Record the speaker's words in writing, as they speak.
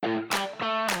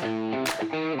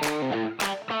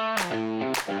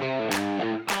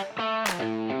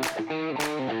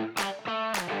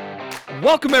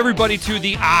Welcome, everybody, to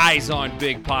the Eyes on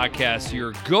Big podcast,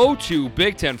 your go-to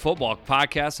Big Ten football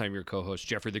podcast. I'm your co-host,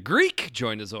 Jeffrey the Greek,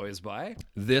 joined as always by...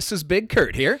 This is Big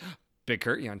Kurt here. Big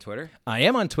Kurt, you on Twitter? I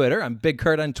am on Twitter. I'm Big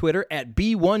Kurt on Twitter at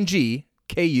B1GKURT.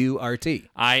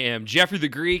 I am Jeffrey the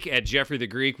Greek at Jeffrey the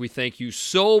Greek. We thank you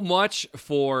so much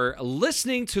for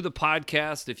listening to the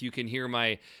podcast. If you can hear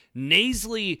my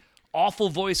nasally, awful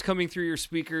voice coming through your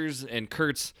speakers and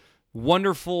Kurt's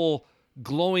wonderful...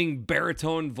 glowing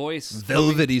baritone voice.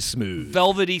 Velvety smooth.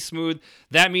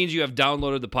 That means you have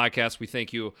downloaded the podcast. We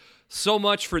thank you so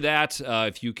much for that.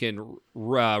 If you can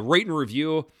rate and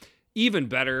review, even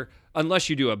better. Unless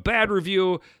you do a bad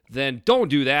review, then don't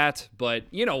do that. But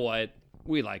you know what?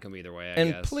 We like them either way, I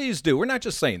guess. And please do. We're not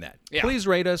just saying that. Yeah. Please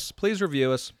rate us. Please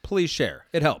review us. Please share.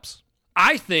 It helps.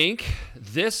 I think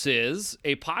this is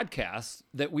a podcast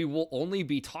that we will only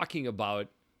be talking about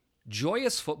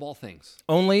joyous football things.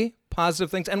 Only positive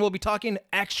things. And we'll be talking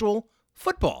actual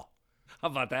football. How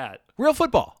about that? Real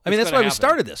football. I mean, that's why we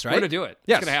started this, right? We're going to do it.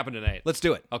 Yes. It's going to happen tonight. Let's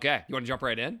do it. Okay. You want to jump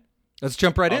right in? Let's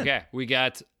jump right in. Okay. We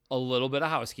got a little bit of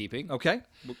housekeeping. Okay.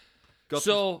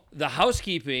 So the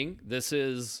housekeeping, this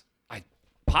is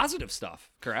positive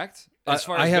stuff, correct? As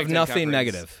far as I have Big Ten nothing Conference.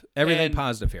 negative. Everything And-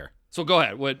 positive here. So go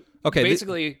ahead. What? Okay.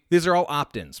 Basically, these are all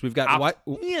opt-ins. We've got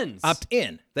opt-ins.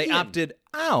 Opt-in. They In. opted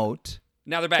out.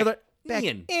 Now they're back. Back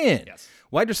in. in. Yes.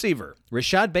 Wide receiver,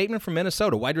 Rashad Bateman from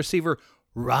Minnesota. Wide receiver,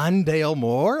 Rondale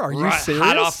Moore. Are you serious?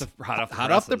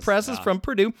 Hot off the presses Yeah. from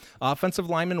Purdue. Offensive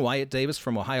lineman, Wyatt Davis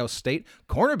from Ohio State.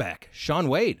 Cornerback, Sean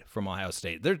Wade from Ohio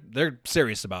State. They're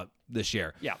serious about this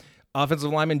year. Yeah.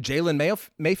 Offensive lineman, Jalen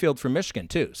Mayfield from Michigan,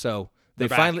 too. So they've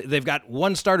got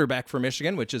one starter back for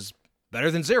Michigan, which is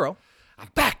better than zero. I'm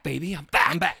back, baby. I'm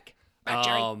back. Back,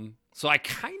 Jerry. So I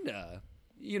kind of,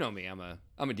 you know me, I'm a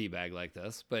D-bag like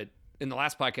this, but in the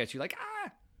last podcast, you're like,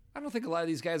 I don't think a lot of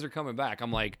these guys are coming back.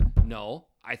 I'm like, no,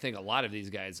 I think a lot of these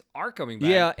guys are coming back.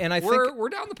 Yeah, and I think we're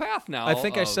down the path now. I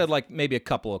think I said like maybe a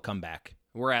couple will come back.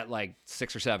 We're at like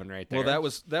 6 or 7 right there.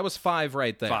 Well, that was 5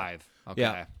 right there. 5. Okay.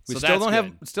 Yeah. We So still that's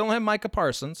don't good. have Micah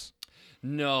Parsons.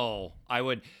 No, I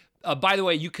would. By the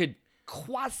way, you could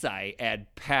quasi add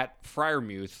Pat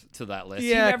Fryermuth to that list.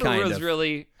 Yeah, he never kind was of.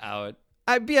 really out.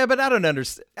 But I don't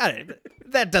understand.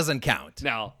 That doesn't count.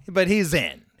 No, But he's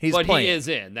in. He's playing. he is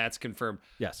in. That's confirmed.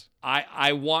 Yes.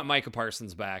 I want Micah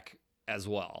Parsons back as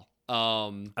well.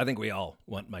 I think we all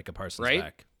want Micah Parsons Right?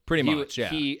 back. Pretty much, yeah.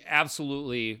 He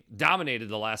absolutely dominated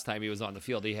the last time he was on the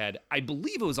field. He had, I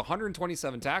believe it was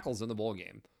 127 tackles in the bowl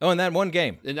game. In that one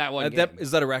game. In that one game.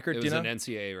 Is that a record? It do was you know? an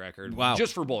NCAA record. Wow.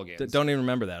 Just for bowl games. Don't even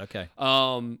remember that. Okay.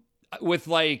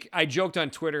 With I joked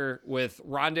on Twitter with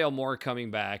Rondale Moore coming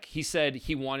back. He said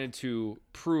he wanted to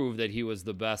prove that he was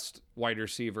the best wide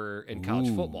receiver in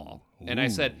college football. And I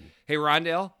said, hey,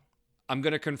 Rondale, I'm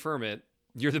going to confirm it.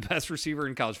 You're the best receiver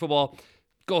in college football.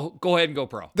 Go ahead and go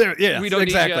pro. We don't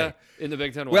need you in the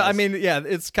Big Ten West. Well, I mean, yeah,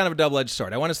 it's kind of a double-edged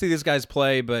sword. I want to see these guys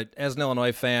play, but as an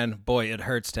Illinois fan, boy, it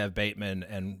hurts to have Bateman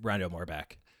and Rondale Moore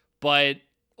back. But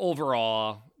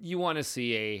overall, you want to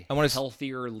see a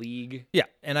healthier league Yeah,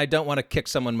 and I don't want to kick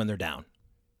someone when they're down.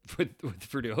 with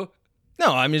Purdue.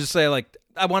 No, I'm just saying, like,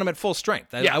 I want them at full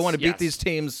strength. I want to beat yes. these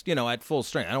teams, at full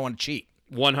strength. I don't want to cheat.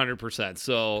 100%.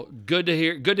 So good to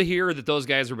hear. Good to hear that those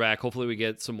guys are back. Hopefully, we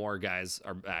get some more guys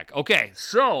are back. Okay,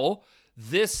 so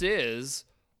this is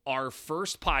our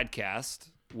first podcast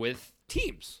with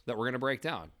teams that we're going to break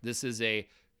down. This is a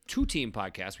 2-team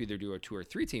podcast. We either do a 2 or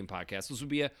 3-team podcast. This would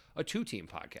be a 2-team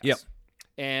podcast. Yep.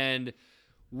 And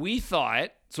we thought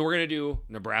so. We're going to do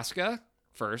Nebraska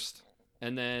first,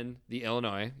 and then your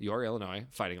Illinois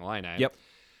Fighting Illini. Yep.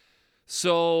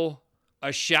 So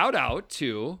a shout out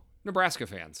to Nebraska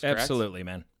fans. Correct? Absolutely,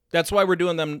 man. That's why we're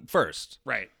doing them first.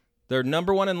 Right. They're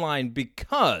number one in line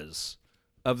because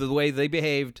of the way they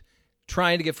behaved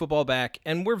trying to get football back,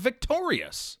 and we're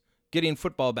victorious getting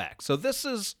football back. So this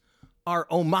is our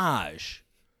homage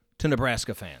to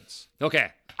Nebraska fans. Okay.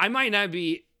 I might not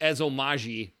be as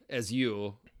homage-y as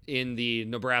you in the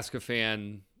Nebraska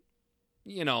fan,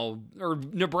 or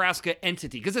Nebraska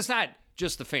entity, because it's not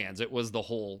just the fans. It was the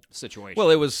whole situation. Well,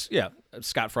 it was,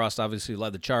 Scott Frost obviously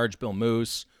led the charge. Bill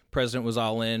Moose, president was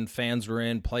all in. Fans were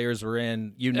in. Players were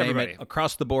in. You name Everybody. it.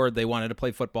 Across the board, they wanted to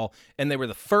play football. And they were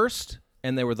the first,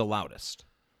 and they were the loudest.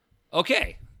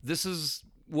 Okay. This is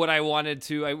what I wanted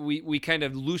to... We kind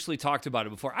of loosely talked about it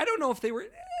before. I don't know if they were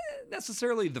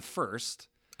necessarily the first.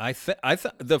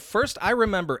 The first I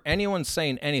remember anyone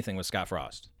saying anything was Scott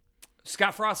Frost.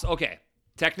 Scott Frost, okay.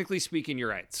 Technically speaking, you're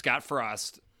right. Scott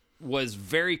Frost was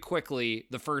very quickly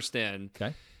the first in.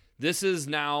 Okay. This is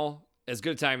now as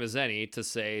good a time as any to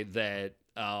say that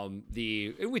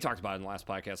we talked about it in the last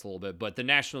podcast a little bit, but the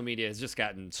national media has just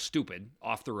gotten stupid,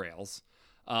 off the rails.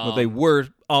 Well, they were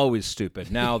always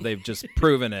stupid. Now they've just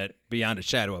proven it beyond a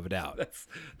shadow of a doubt.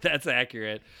 That's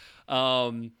accurate.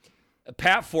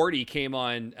 Pat Forty came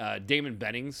on Damon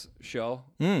Benning's show.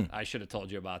 I should have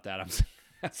told you about that. I'm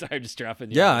sorry, I'm just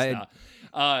dropping you. Yeah,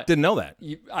 I didn't know that.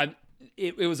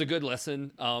 It was a good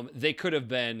listen. They could have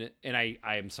been, and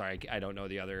I'm sorry, I don't know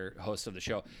the other host of the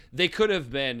show. They could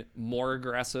have been more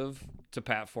aggressive to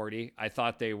Pat Forty. I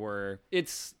thought they were.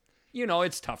 It's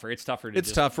tougher. It's tougher.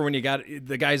 It's tougher when you got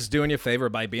the guy's doing you a favor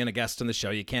by being a guest on the show.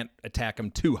 You can't attack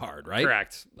him too hard, right?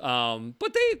 Correct.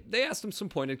 But they asked him some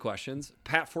pointed questions.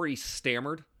 Pat Forty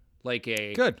stammered like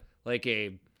a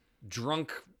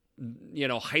drunk,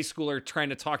 high schooler trying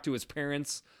to talk to his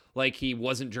parents like he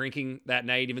wasn't drinking that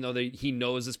night, even though he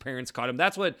knows his parents caught him.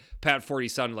 That's what Pat Forty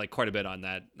sounded like quite a bit on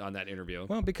that interview.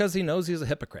 Well, because he knows he's a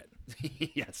hypocrite.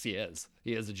 Yes, he is.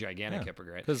 He is a gigantic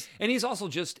hypocrite. And he's also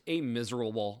just a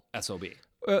miserable SOB.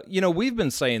 We've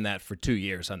been saying that for 2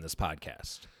 years on this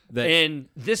podcast. And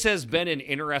this has been an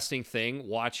interesting thing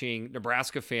watching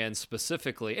Nebraska fans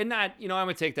specifically. And not, I'm going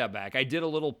to take that back. I did a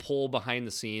little poll behind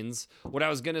the scenes. What I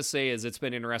was going to say is it's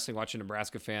been interesting watching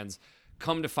Nebraska fans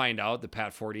come to find out that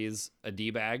Pat Forty is a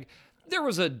D-bag. There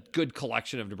was a good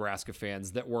collection of Nebraska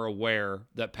fans that were aware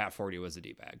that Pat Forty was a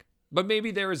D-bag. But maybe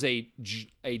there is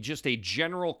just a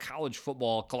general college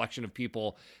football collection of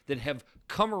people that have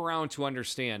come around to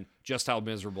understand just how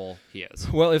miserable he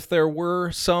is. Well, if there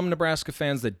were some Nebraska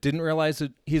fans that didn't realize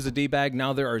that he's a D-bag,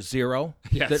 now there are zero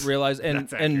that realize.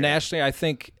 And nationally, I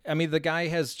think, the guy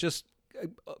has just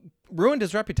ruined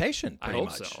his reputation. I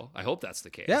hope so. I hope that's the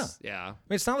case. Yeah.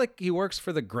 It's not like he works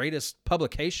for the greatest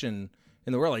publication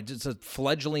in the world. It's a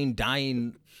fledgling,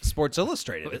 dying Sports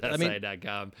Illustrated.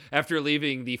 SI.com. After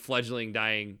leaving the fledgling,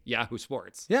 dying Yahoo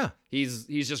Sports. Yeah. He's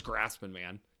just grasping,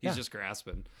 man. He's just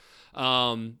grasping.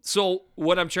 So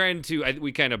what I'm trying to,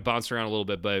 we kind of bounced around a little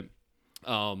bit, but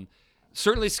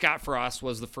certainly Scott Frost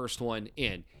was the first one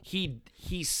in.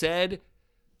 He said,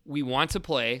 we want to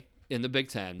play in the Big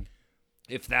Ten.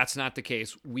 If that's not the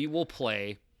case, we will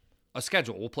play a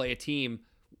schedule. We'll play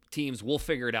teams. We'll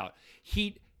figure it out.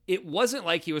 It wasn't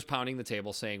like he was pounding the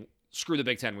table saying, screw the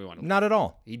Big Ten, we want to win. Not at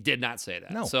all. He did not say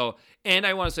that. No. So, and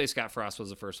I want to say Scott Frost was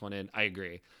the first one in. I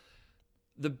agree.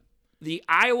 The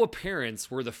Iowa parents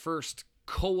were the first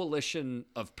coalition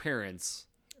of parents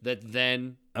that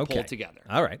then pulled together.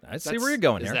 All right. I see where you're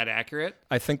going here. Is that accurate?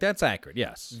 I think that's accurate,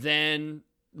 yes. Then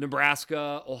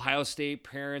Nebraska, Ohio State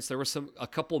parents. There was a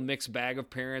couple mixed bag of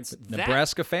parents.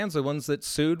 Nebraska fans, the ones that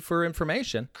sued for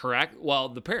information. Correct. Well,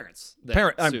 the parents.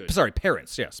 Parents. Yes.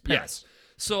 Parents. Yes.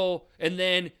 So, and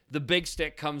then the big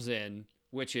stick comes in,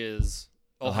 which is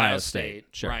Ohio State.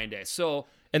 Sure. Ryan Day. So,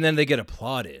 and then they get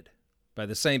applauded by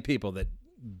the same people that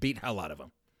beat hell out of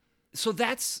them. So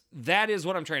that is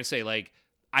what I'm trying to say. Like,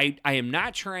 I am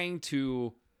not trying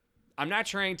to. I'm not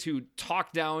trying to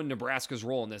talk down Nebraska's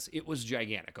role in this. It was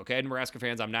gigantic, okay? Nebraska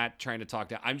fans, I'm not trying to talk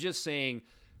down. I'm just saying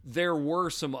there were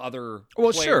some other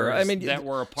players that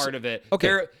were a part of it.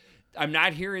 Okay. I'm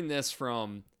not hearing this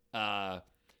from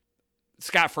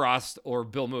Scott Frost or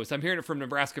Bill Moose. I'm hearing it from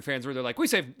Nebraska fans where they're like, we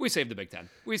saved the Big Ten.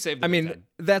 We saved the Big Ten.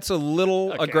 That's a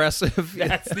little aggressive.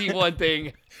 That's the one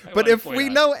thing. But if we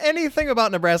know anything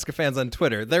about Nebraska fans on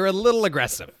Twitter, they're a little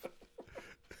aggressive.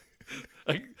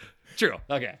 True.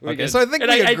 Okay. So I think we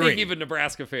agree. I think even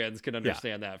Nebraska fans can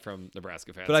understand that from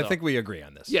Nebraska fans. But I think we agree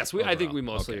on this. Yes, I think we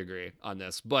mostly agree on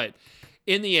this. But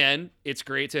in the end, it's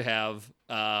great to have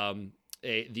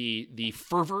the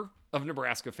fervor of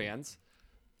Nebraska fans.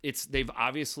 They've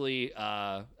obviously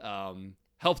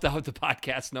helped out the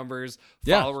podcast numbers,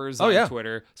 followers on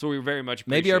Twitter. So we very much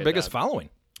appreciate maybe our biggest following.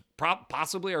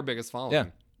 Possibly our biggest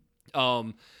following. Yeah.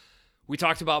 We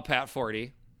talked about Pat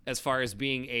Forty as far as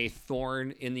being a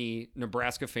thorn in the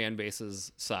Nebraska fan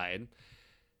base's side.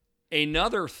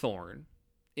 Another thorn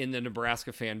in the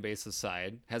Nebraska fan base's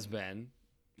side has been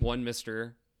one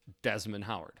Mr. Desmond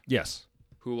Howard. Yes.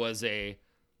 Who was a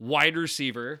wide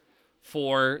receiver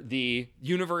for the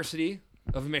University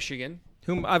of Michigan.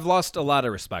 Whom I've lost a lot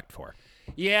of respect for.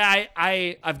 Yeah,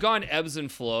 I've gone ebbs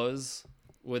and flows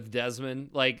with Desmond.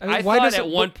 Like, I thought at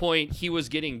one point he was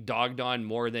getting dogged on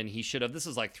more than he should have. This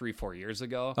is like 3-4 years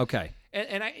ago. Okay.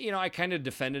 And I kind of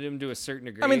defended him to a certain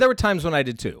degree. There were times when I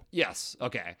did too. Yes.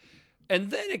 Okay.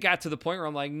 And then it got to the point where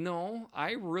I'm like, no,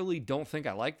 I really don't think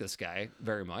I like this guy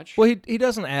very much. Well, he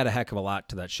doesn't add a heck of a lot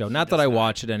to that show. Not that I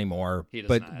watch it anymore.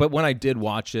 But when I did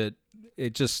watch it,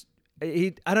 it just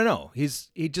I don't know.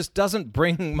 He just doesn't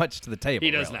bring much to the table.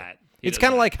 He does not. It's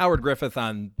kind of like Howard Griffith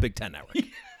on Big Ten Network.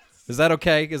 Is that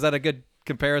okay? Is that a good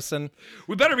comparison?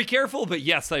 We better be careful, but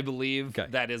yes, I believe Okay.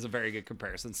 that is a very good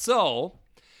comparison. So,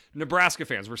 Nebraska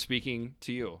fans, we're speaking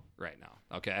to you right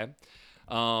now, okay?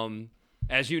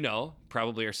 As you know,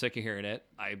 probably are sick of hearing it,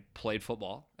 I played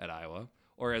football at Iowa,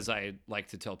 or as I like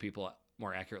to tell people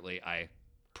more accurately, I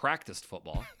practiced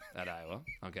football at Iowa,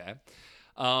 okay?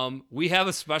 We have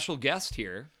a special guest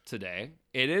here today,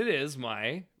 and it is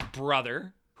my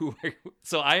brother,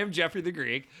 so I am Jeffrey the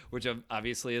Greek, which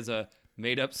obviously is a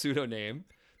made-up pseudonym.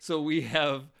 So we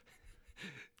have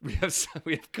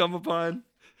come upon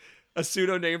a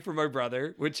pseudonym for my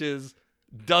brother, which is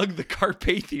Doug the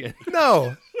Carpathian.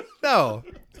 No.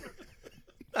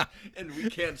 And we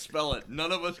can't spell it.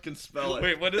 None of us can spell it.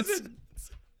 Wait, what is it?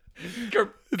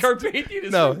 Carpathian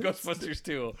is No. from Ghostbusters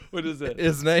 2. What is it?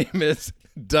 His name is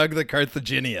Doug the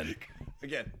Carthaginian.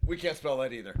 Again, we can't spell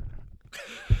that either.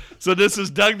 So this is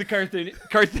Doug the Carthaginian.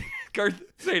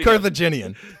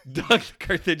 Carthaginian. Doug the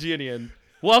Carthaginian.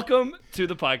 Welcome to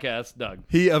the podcast, Doug.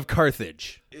 He of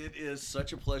Carthage. It is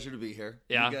such a pleasure to be here.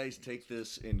 Yeah. You guys take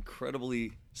this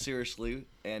incredibly seriously,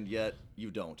 and yet you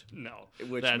don't. No.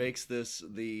 Which makes this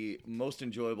the most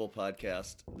enjoyable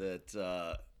podcast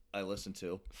that I listen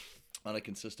to on a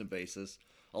consistent basis,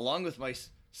 along with my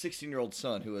 16-year-old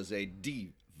son, who is a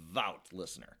devout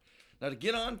listener. Now, to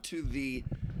get on to the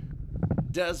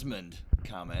Desmond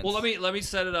comments. Well, let me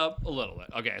set it up a little bit.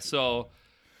 Okay, so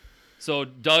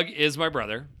Doug is my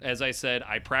brother. As I said,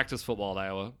 I practiced football at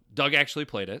Iowa. Doug actually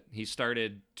played it. He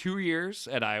started 2 years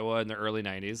at Iowa in the early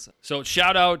 90s. So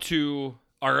shout out to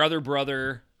our other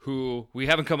brother who we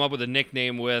haven't come up with a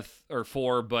nickname with or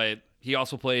for, but he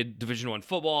also played Division I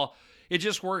football. It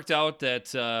just worked out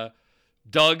that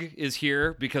Doug is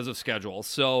here because of schedule.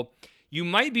 So you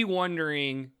might be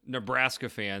wondering, Nebraska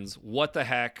fans, what the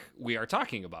heck we are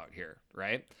talking about here,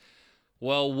 right?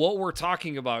 Well, what we're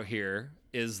talking about here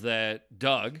is that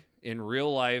Doug, in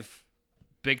real life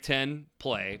Big Ten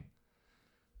play,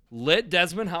 lit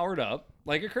Desmond Howard up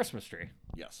like a Christmas tree.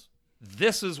 Yes.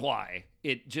 This is why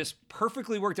it just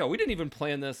perfectly worked out. We didn't even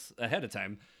plan this ahead of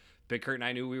time. Big Kurt and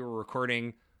I knew we were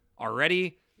recording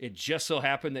already. It just so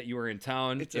happened that you were in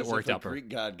town. It's it as worked if out. a Greek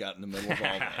god got in the middle of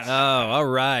all this. Oh, all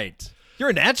right. You're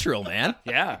a natural, man.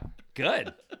 Yeah,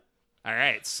 good. All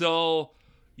right, so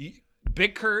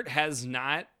Big Kurt has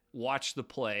not watched the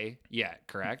play yet,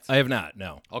 correct? I have not,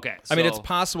 no. Okay. I mean, so- it's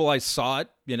possible I saw it,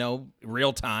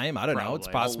 real time. I don't know. It's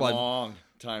Probably. possible. A long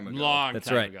time ago. long That's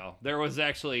time right. ago. There was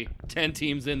actually 10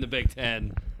 teams in the Big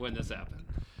Ten when this happened.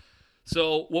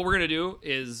 So what we're going to do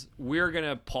is we're going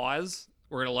to pause.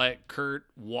 We're going to let Kurt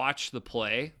watch the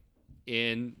play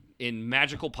in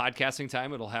magical podcasting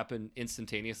time. It'll happen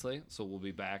instantaneously. So we'll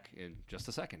be back in just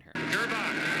a second here.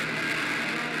 Gerbach.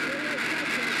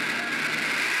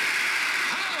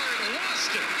 Howard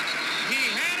lost it.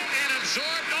 He had it and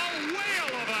absorbed a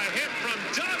whale of a hit from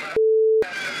Doug.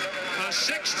 A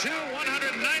 6'2",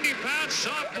 190-pound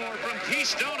sophomore from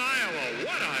Keystone, Iowa.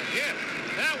 What a hit.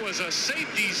 That was a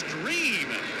safety's dream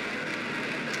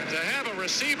to have a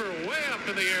receiver way up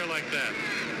in the air like that.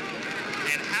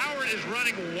 And Howard is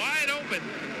running wide open.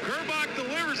 Gerbach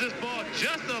delivers this ball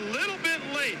just a little bit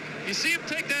late. You see him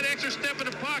take that extra step in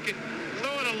the pocket,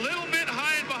 throw it a little bit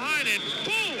high and behind, and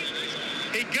boom!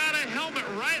 He got a helmet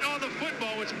right on the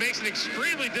football, which makes it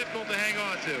extremely difficult to hang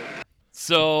on to.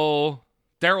 So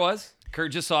there it was.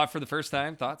 Kurt just saw it for the first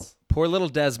time. Thoughts? Poor little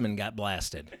Desmond got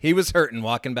blasted. He was hurting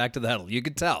walking back to the huddle. You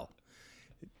could tell.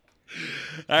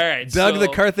 All right. Doug so, the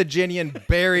Carthaginian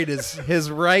buried his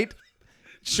right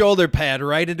shoulder pad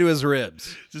right into his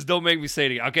ribs. Just don't make me say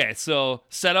it again. Okay, so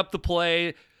set up the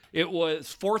play. It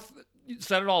was fourth.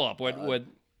 Set it all up. What?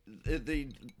 The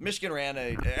Michigan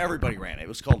everybody ran it. It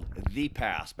was called the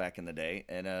pass back in the day,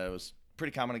 and it was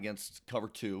pretty common against cover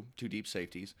two deep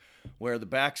safeties, where the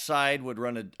backside would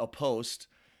run a post,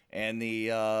 and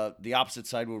the opposite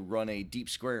side would run a deep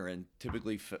square in,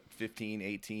 typically 15,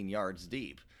 18 yards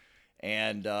deep.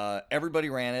 And everybody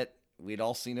ran it. We'd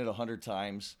all seen it 100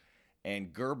 times.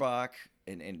 And Gerbach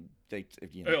and they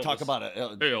talk about it.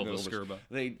 Elvis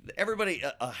Gerbach. Everybody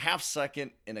a half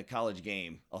second in a college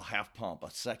game, a half pump,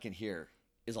 a second here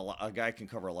is a lot. A guy can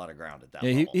cover a lot of ground at that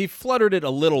Yeah, level. he fluttered it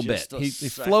a little Just bit. a He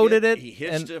second. floated it. He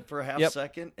hitched and, it for a half yep.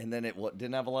 second, and then it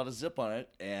didn't have a lot of zip on it,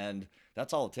 and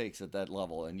that's all it takes at that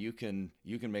level. And you can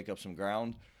make up some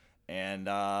ground. And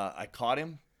I caught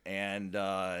him, and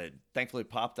thankfully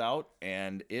popped out,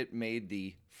 and it made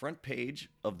the front page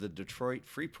of the Detroit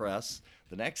Free Press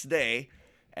the next day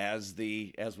as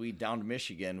we downed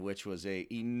Michigan, which was a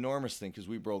enormous thing because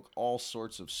we broke all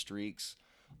sorts of streaks,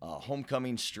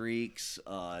 homecoming streaks,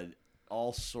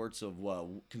 all sorts of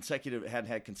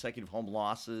had consecutive home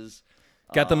losses.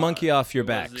 Got the monkey off your It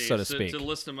back, was so to speak. To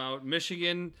list them out,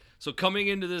 Michigan. So coming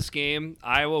into this game,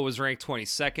 Iowa was ranked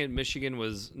 22nd. Michigan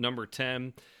was number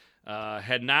 10.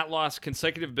 Had not lost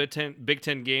consecutive Big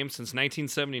Ten games since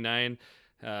 1979.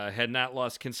 Had not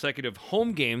lost consecutive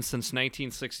home games since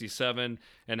 1967,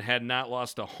 and had not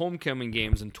lost a homecoming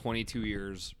games in 22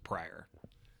 years prior.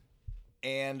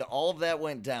 And all of that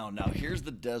went down. Now, here's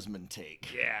the Desmond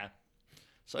take. Yeah.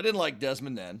 So I didn't like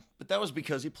Desmond then, but that was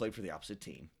because he played for the opposite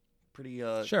team. Pretty,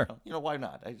 Sure. You know, why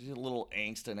not? I just had a little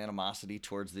angst and animosity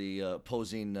towards the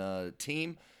opposing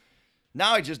team.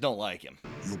 Now I just don't like him.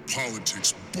 Your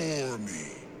politics bore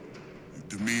me. Your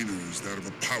demeanor is that of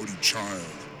a pouty child.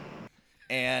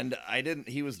 And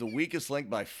he was the weakest link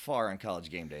by far on College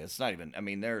Game Day. It's not even, I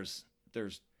mean, there's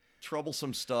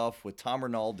troublesome stuff with Tom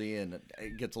Rinaldi, and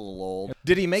it gets a little old.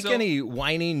 Did he make So- any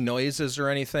whining noises or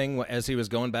anything as he was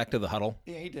going back to the huddle?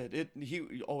 Yeah, he did.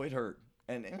 It hurt.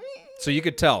 And So you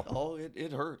could tell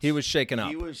it hurts. he was shaken up.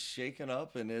 He was shaken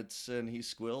up, and he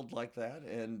squealed like that.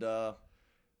 And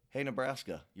hey,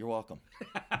 Nebraska, you're welcome.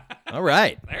 All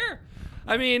right. There.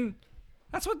 I mean,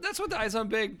 that's what the Eyes on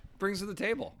Big brings to the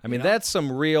table. I mean, that's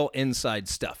some real inside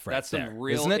stuff right That's there. some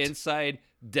real isn't it? inside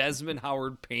Desmond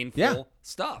Howard painful Yeah.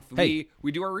 stuff. Hey.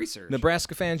 We do our research.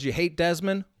 Nebraska fans, you hate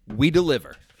Desmond? We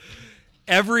deliver.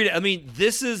 I mean,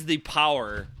 this is the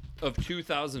power of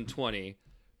 2020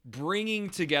 bringing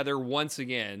together once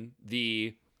again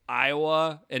the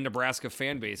Iowa and Nebraska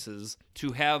fan bases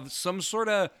to have some sort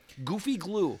of goofy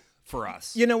glue for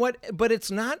us. You know what? But it's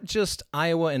not just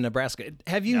Iowa and Nebraska.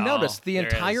 Have you No, noticed the there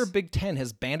entire is. Big Ten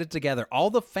has banded together?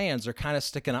 All the fans are kind of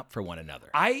sticking up for one another.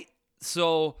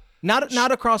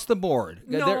 Not across the board.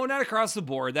 No, They're- not across the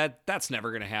board. That's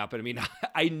never going to happen. I mean,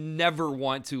 I never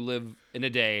want to live in a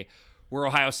day where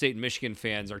Ohio State and Michigan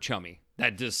fans are chummy.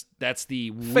 That's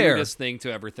the Fair. weirdest thing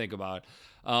to ever think about.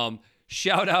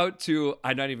 Shout out to,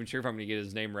 I'm not even sure if I'm going to get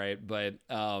his name right, but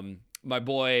my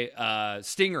boy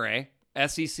Stingray,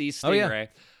 SEC Stingray. Oh, yeah.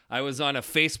 I was on a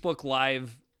Facebook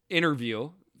Live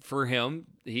interview for him.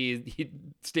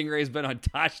 Stingray's been on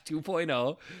Tosh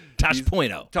 2.0. Tosh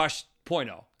Poino. Tosh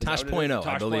Poino. Is that Tosh what it is? Poino, I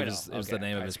Tosh believe, Poino. is the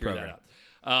name of I his screwed program.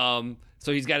 that up.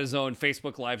 So he's got his own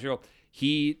Facebook Live show.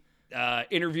 He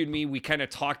interviewed me. We kind of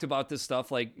talked about this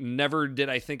stuff. Like, never did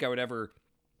I think I would ever,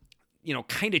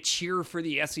 kind of cheer for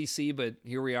the SEC, but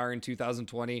here we are in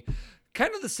 2020.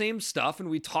 Kind of the same stuff. And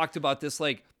we talked about this,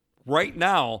 like, right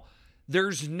now,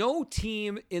 there's no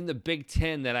team in the Big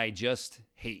Ten that I just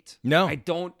hate. No.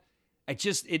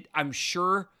 I'm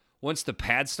sure once the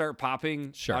pads start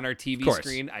popping Sure. on our Of TV course.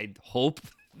 screen, I hope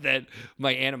that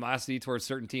my animosity towards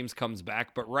certain teams comes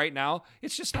back. But right now,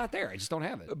 it's just not there. I just don't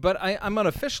have it. But I'm going to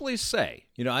officially say,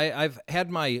 I've had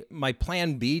my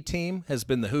plan B team has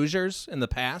been the Hoosiers in the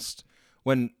past.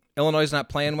 When Illinois is not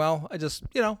playing well, I just,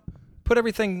 put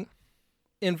everything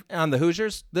in on the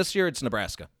Hoosiers. This year, it's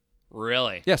Nebraska.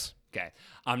 Really? Yes. Okay.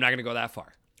 I'm not going to go that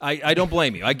far. I don't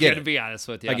blame you. I get To it. be honest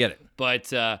with you. I get it.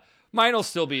 But mine will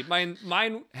still be mine.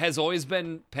 Mine has always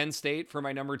been Penn State for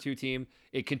my number 2 team.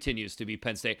 It continues to be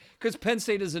Penn State because Penn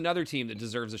State is another team that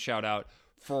deserves a shout out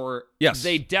for. Yes.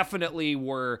 They definitely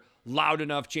were loud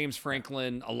enough. James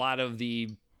Franklin, a lot of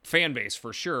the fan base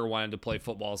for sure wanted to play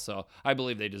football, so I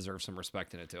believe they deserve some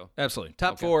respect in it too. Absolutely.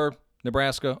 Top 4,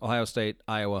 Nebraska, Ohio State,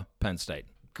 Iowa, Penn State.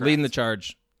 Leading the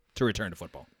charge to return to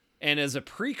football. And as a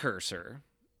precursor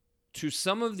to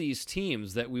some of these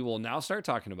teams that we will now start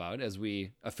talking about as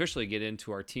we officially get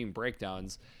into our team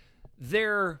breakdowns,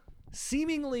 their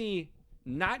seemingly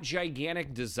not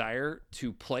gigantic desire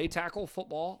to play tackle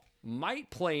football might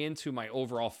play into my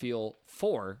overall feel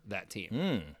for that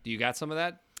team. Do you got some of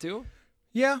that too?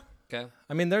 Yeah. Okay.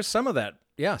 I mean, there's some of that.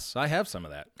 Yes, I have some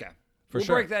of that. Okay. For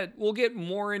sure. Break that. We'll get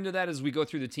more into that as we go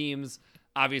through the teams.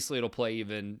 Obviously, it'll play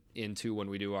even into when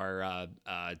we do our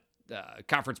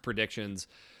conference predictions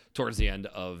towards the end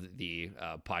of the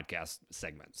podcast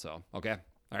segment. So, okay.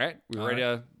 All right. We ready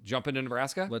to jump into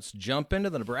Nebraska? Let's jump into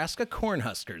the Nebraska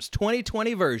Cornhuskers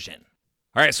 2020 version.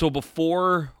 All right. So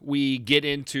before we get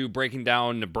into breaking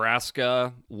down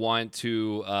Nebraska, want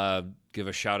to give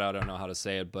a shout out. I don't know how to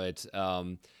say it, but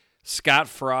Scott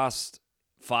Frost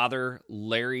father,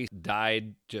 Larry,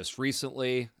 died just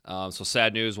recently. So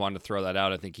sad news. Wanted to throw that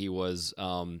out. I think he was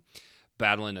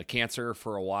battling a cancer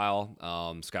for a while.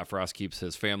 Scott Frost keeps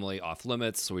his family off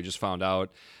limits, so we just found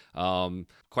out.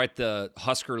 Quite the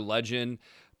Husker legend.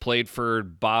 Played for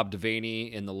Bob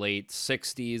Devaney in the late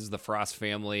 60s. The Frost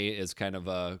family is kind of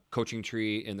a coaching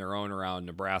tree in their own around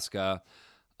Nebraska.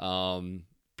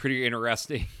 Pretty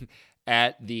interesting.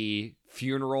 At the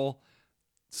funeral,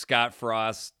 Scott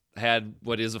Frost had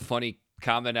what is a funny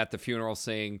comment at the funeral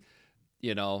saying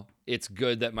it's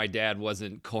good that my dad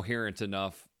wasn't coherent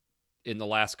enough in the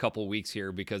last couple weeks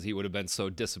here because he would have been so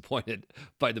disappointed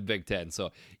by the Big Ten.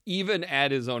 So even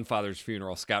at his own father's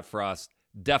funeral, Scott Frost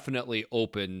definitely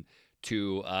open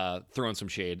to throwing some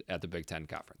shade at the Big Ten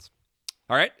Conference.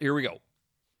 All right, here we go.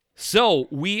 So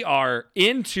we are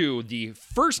into the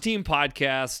first team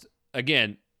podcast.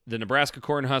 Again, the Nebraska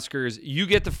Cornhuskers. You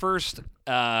get the first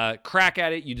crack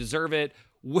at it. You deserve it.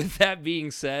 With that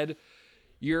being said,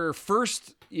 your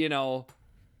first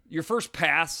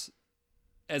pass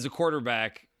as a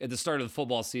quarterback at the start of the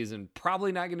football season,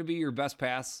 probably not going to be your best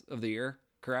pass of the year,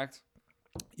 correct?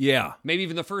 Yeah. Maybe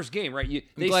even the first game, right?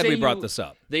 I'm glad we brought this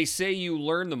up. They say you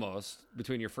learn the most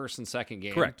between your first and second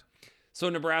game. Correct. So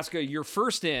Nebraska, you're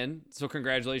first in, so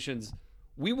congratulations.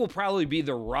 We will probably be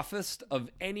the roughest of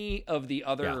any of the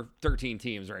other 13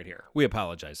 teams right here. We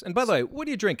apologize. And by the way, what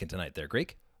are you drinking tonight there,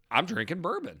 Greek? I'm drinking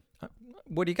bourbon.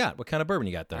 What do you got? What kind of bourbon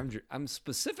you got there? I'm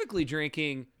specifically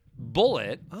drinking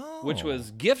Bullet, which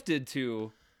was gifted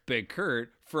to Big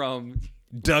Kurt from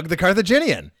Doug the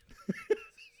Carthaginian.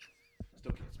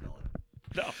 Still can't smell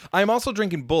it. No. I'm also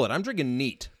drinking Bullet. I'm drinking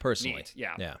Neat, personally. Neat.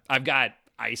 Yeah. Yeah. I've got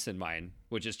ice in mine,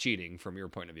 which is cheating from your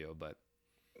point of view, but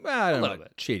Well, I don't little know.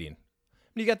 bit. Cheating.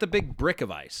 You got the big brick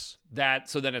of ice.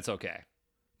 so then it's okay.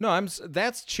 No,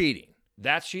 that's cheating.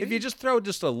 That's cheating? If you just throw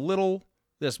just a little,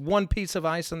 this one piece of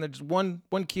ice and there's one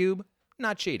cube,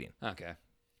 not cheating. Okay.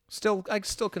 I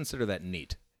still consider that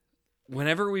neat.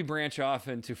 Whenever we branch off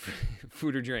into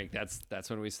food or drink, that's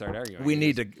when we start arguing. We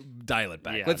need to dial it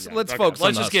back. Yeah, let's okay. focus on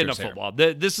Let's just get into Huskers here. football.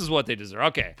 This is what they deserve.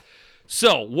 Okay.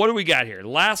 So what do we got here?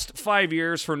 Last 5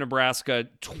 years for Nebraska,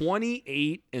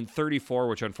 28-34,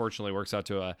 which unfortunately works out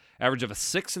to an average of a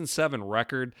 6-7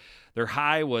 record. Their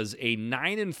high was a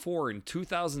 9-4 in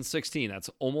 2016. That's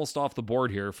almost off the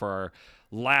board here for our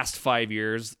last 5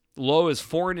 years. Low is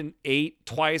 4-8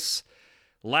 twice.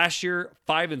 Last year,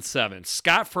 5-7.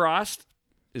 Scott Frost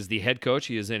is the head coach.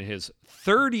 He is in his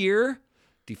third year.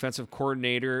 Defensive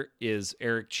coordinator is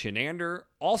Eric Chinander,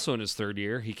 also in his third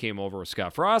year. He came over with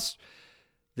Scott Frost.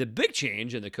 The big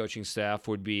change in the coaching staff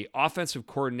would be offensive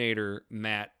coordinator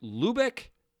Matt Lubick.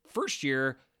 First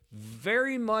year,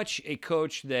 very much a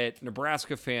coach that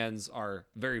Nebraska fans are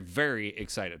very, very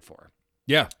excited for.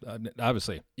 Yeah,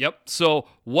 obviously. Yep. So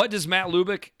what does Matt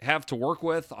Lubick have to work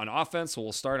with on offense? So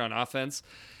we'll start on offense.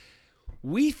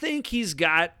 We think he's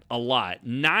got a lot.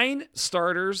 9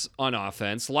 starters on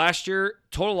offense. Last year,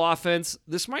 total offense,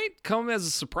 this might come as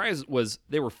a surprise, was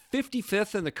they were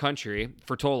 55th in the country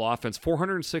for total offense,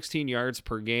 416 yards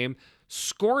per game.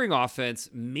 Scoring offense,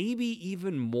 maybe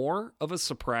even more of a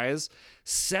surprise,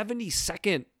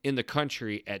 72nd in the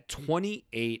country at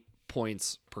 28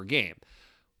 points per game.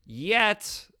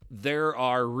 Yet, there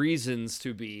are reasons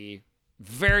to be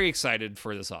very excited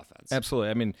for this offense. Absolutely.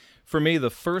 I mean, for me,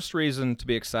 the first reason to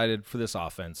be excited for this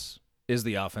offense is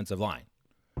the offensive line.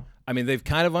 I mean, they've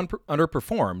kind of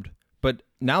underperformed, but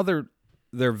now they're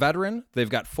veteran. They've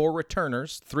got 4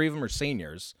 returners, 3 of them are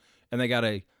seniors, and they got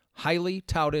a highly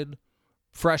touted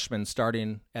freshman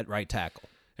starting at right tackle.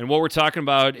 And what we're talking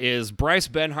about is Bryce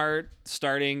Benhart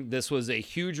starting. This was a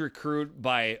huge recruit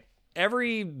by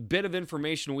every bit of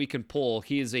information we can pull.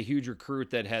 He is a huge recruit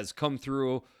that has come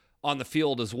through on the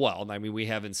field as well. I mean, we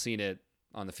haven't seen it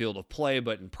on the field of play,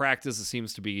 but in practice, it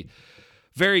seems to be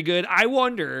very good. I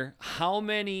wonder how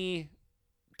many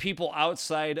people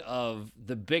outside of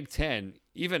the Big Ten,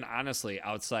 even honestly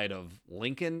outside of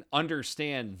Lincoln,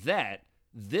 understand that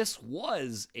this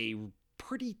was a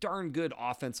pretty darn good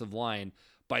offensive line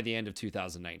by the end of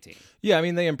 2019. Yeah, I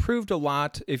mean, they improved a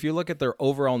lot. If you look at their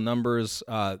overall numbers,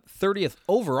 30th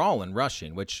overall in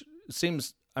rushing, which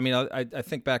seems, I mean, I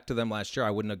think back to them last year, I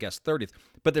wouldn't have guessed 30th,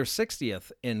 but they're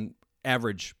 60th in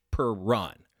average per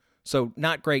run. So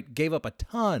not great. Gave up a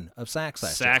ton of sacks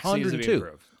last year. Sacks needs to be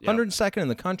improved. Yep. 102nd in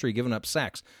the country giving up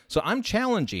sacks. So I'm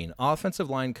challenging offensive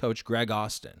line coach Greg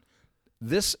Austin.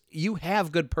 You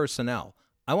have good personnel.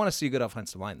 I want to see a good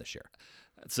offensive line this year.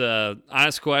 It's an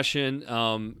honest question.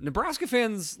 Nebraska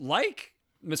fans like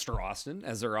Mr. Austin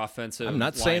as their offensive. I'm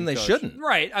not line saying they coach. shouldn't.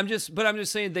 Right. I'm just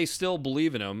saying they still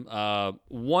believe in him.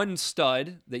 One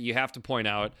stud that you have to point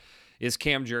out is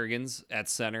Cam Jurgens at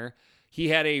center. He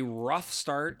had a rough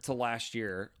start to last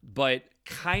year, but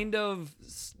kind of,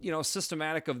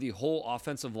 systematic of the whole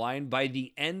offensive line. By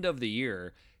the end of the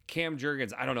year, Cam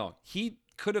Jurgens, I don't know, he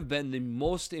could have been the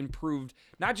most improved,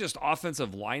 not just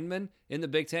offensive lineman in the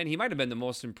Big Ten. He might have been the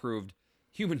most improved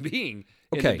human being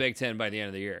in the Big Ten by the end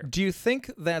of the year. Do you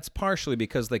think that's partially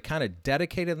because they kind of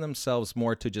dedicated themselves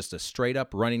more to just a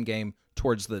straight-up running game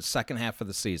towards the second half of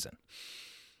the season?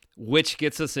 which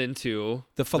gets us into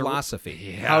The philosophy.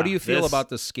 Yeah, How do you feel this- about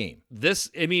this scheme?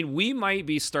 I mean, we might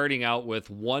be starting out with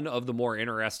one of the more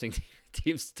interesting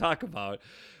teams to talk about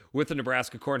with the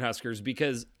Nebraska Cornhuskers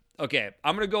because, okay,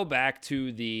 I'm going to go back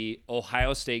to the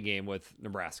Ohio State game with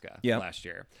Nebraska last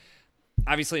year.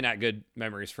 Obviously not good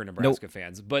memories for Nebraska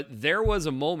fans, but there was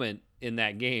a moment in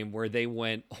that game where they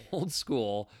went old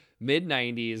school,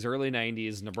 mid-90s, early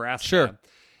 90s Nebraska, Sure.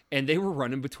 and they were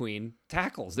running between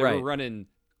tackles. They Right. were running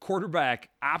quarterback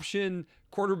option,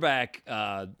 quarterback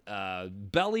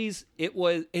bellies. It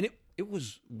was working. It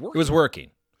was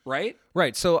working. Right?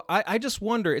 Right. So I just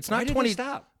wonder, it's Why not did they 20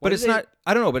 stop? Why but did it's they- not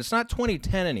I don't know, but it's not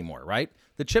 2010 anymore, right?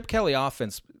 The Chip Kelly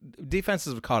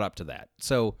defenses have caught up to that.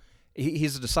 So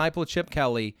he's a disciple of Chip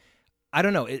Kelly. I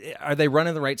don't know. Are they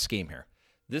running the right scheme here?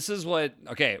 This is what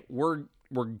we're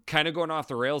kind of going off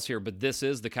the rails here, but this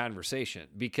is the conversation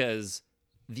because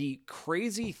the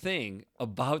crazy thing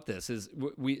about this is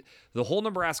the whole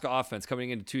Nebraska offense coming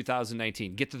into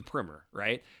 2019, get to the perimeter,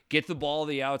 right? Get the ball to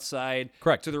the outside,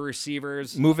 Correct. to the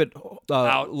receivers. Move it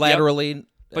Out, laterally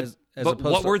But, as but opposed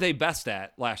what to were they best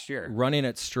at last year? running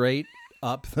it straight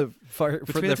up for the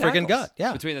Between friggin' tackles. gut.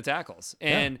 Yeah. Between the tackles.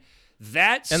 And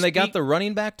that's And they got the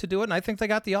running back to do it, and I think they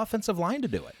got the offensive line to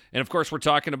do it. And of course, we're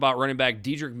talking about running back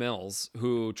Dedrick Mills,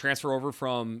 who transferred over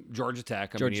from Georgia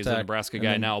Tech. I mean, he's a Nebraska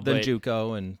guy now, then but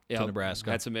JUCO and you to know, Nebraska.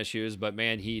 had some issues. But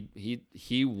man,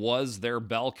 he was their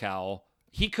bell cow.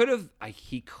 He could have. I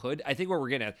think what we're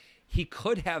getting at, he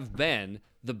could have been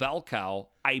the bell cow.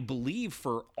 I believe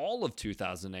for all of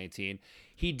 2019.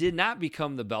 He did not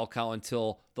become the bell cow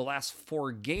until the last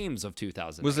 4 games of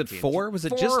 2019. Was it 4? Was it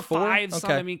 4 just or 4? 5? Something.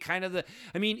 Okay.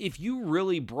 I mean, if you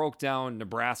really broke down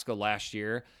Nebraska last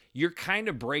year, you're kind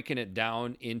of breaking it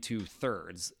down into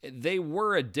thirds. They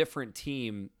were a different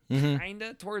team kind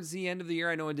of towards the end of the year.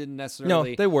 I know it didn't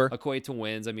necessarily they were. equate to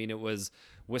wins. I mean, it was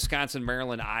Wisconsin,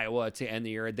 Maryland, Iowa to end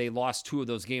the year. They lost 2 of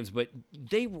those games, but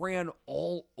they ran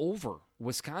all over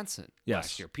Wisconsin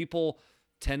last year. People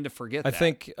tend to forget I that.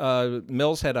 think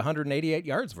Mills had 188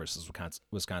 yards versus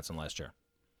Wisconsin last year.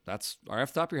 That's right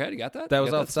off the top of your head. You got that? That You was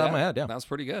got off the top of stat? my head, yeah. That was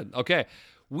pretty good. Okay.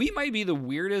 We might be the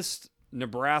weirdest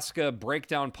Nebraska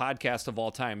breakdown podcast of all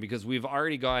time because we've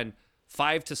already gone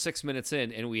 5 to 6 minutes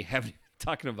in and we haven't even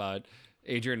talking about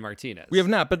Adrian Martinez. We have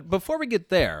not, but before we get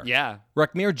there, Yeah.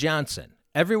 Rakmir Johnson.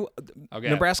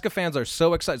 Nebraska fans are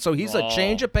so excited. So he's a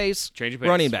change of pace,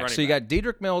 running back. So you got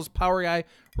Dedrick Mills, power guy.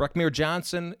 Rakmir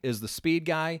Johnson is the speed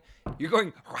guy. You're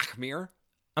going Rakmir?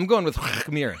 I'm going with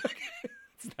Rakmir.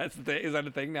 That's the thing. Is that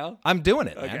a thing now? I'm doing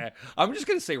it, man. Okay. I'm just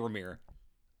going to say Ramir.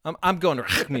 I'm going to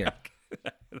Rakmir.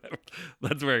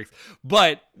 That's very,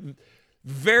 but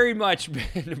very much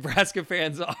Nebraska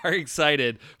fans are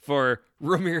excited for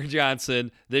Ramir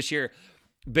Johnson this year.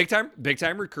 Big time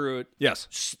recruit.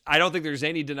 Yes. I don't think there's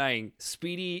any denying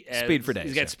speed for days.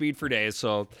 He's got speed for days.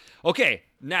 So, okay,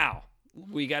 now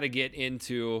we got to get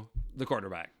into the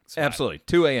quarterback spot. Absolutely.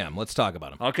 2 a.m. Let's talk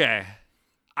about him. Okay.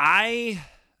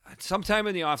 Sometime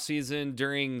in the offseason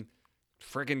during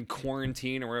freaking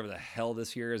quarantine or whatever the hell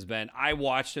this year has been, I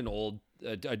watched a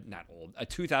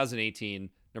 2018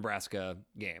 Nebraska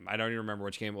game. I don't even remember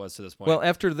which game it was to this point. Well,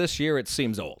 after this year, it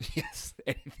seems old. Yes,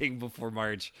 anything before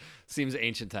March seems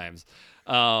ancient times.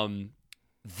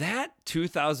 That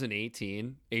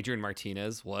 2018 Adrian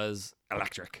Martinez was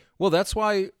electric. Well, that's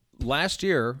why last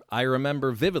year I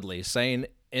remember vividly saying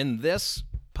in this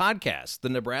podcast, the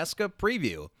Nebraska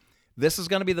preview, this is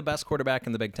going to be the best quarterback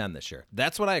in the Big Ten this year.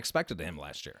 That's what I expected of him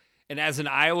last year. And as an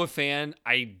Iowa fan,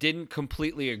 I didn't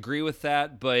completely agree with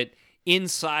that, but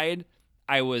inside,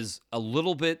 I was a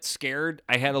little bit scared.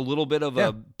 I had a little bit of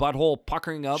a butthole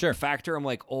puckering up factor. I'm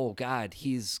like, oh God,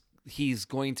 he's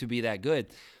going to be that good.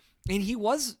 And he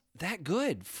was that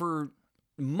good for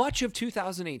much of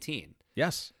 2018.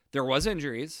 Yes. There was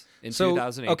injuries in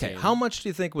 2018. Okay, how much do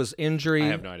you think was injury? I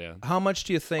have no idea. How much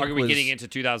do you think Are we getting into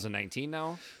 2019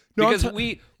 now? No, Because I'm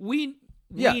we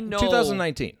know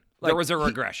 2019. There was a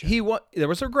regression. There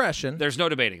was a regression. There's no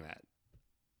debating that.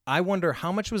 I wonder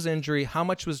how much was injury, how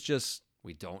much was just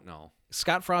We don't know.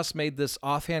 Scott Frost made this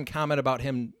offhand comment about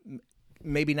him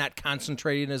maybe not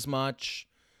concentrating as much.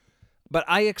 But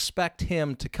I expect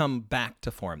him to come back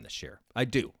to form this year. I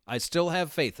do. I still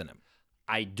have faith in him.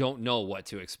 I don't know what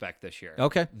to expect this year.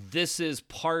 Okay. This is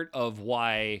part of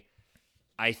why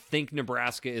I think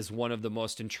Nebraska is one of the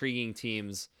most intriguing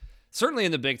teams, certainly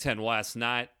in the Big Ten West,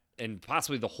 and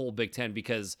possibly the whole Big Ten,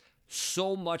 because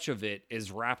so much of it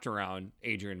is wrapped around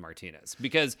Adrian Martinez.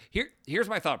 Because here's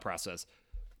my thought process.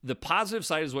 The positive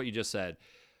side is what you just said.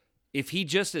 If he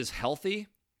just is healthy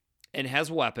and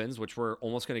has weapons, which we're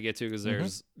almost going to get to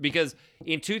because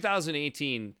in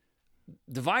 2018,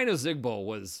 Divine Ozigbo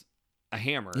was a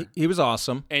hammer, He was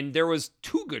awesome. and there was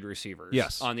 2 good receivers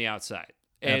Yes. on the outside.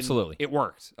 And Absolutely. it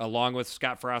worked. Along with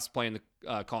Scott Frost playing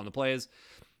calling the plays,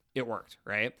 it worked,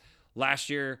 right? Last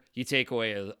year, you take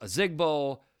away a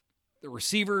Zigbo, the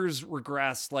receivers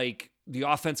regress, like the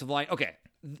offensive line. Okay,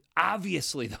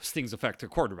 obviously those things affect the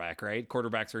quarterback, right?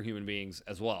 Quarterbacks are human beings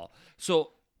as well.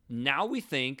 So now we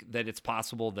think that it's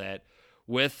possible that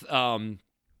with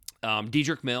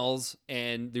Dedrick Mills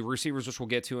and the receivers, which we'll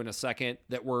get to in a second,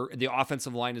 that the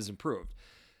offensive line is improved.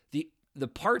 The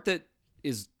part that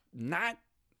is not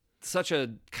such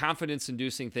a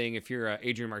confidence-inducing thing if you're an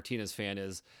Adrian Martinez fan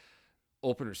is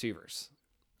open receivers.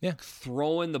 Yeah.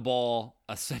 Throwing the ball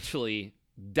essentially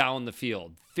down the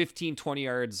field, 15, 20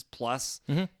 yards plus.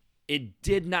 Mhm. It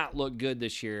did not look good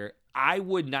this year. I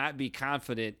would not be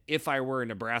confident if I were a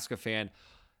Nebraska fan,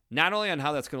 not only on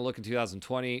how that's going to look in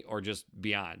 2020 or just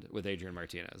beyond with Adrian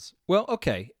Martinez. Well,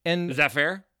 okay. And Is that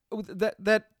fair?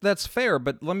 that's fair,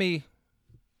 but let me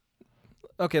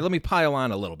pile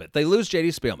on a little bit. They lose J.D.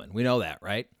 Spielman. We know that,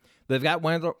 right? They've got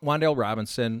Wan'Dale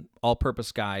Robinson,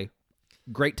 all-purpose guy,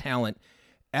 great talent.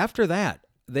 After that,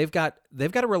 they've got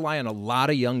to rely on a lot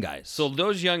of young guys. So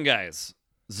those young guys,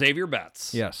 Xavier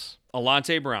Betts, yes,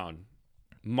 Alante Brown,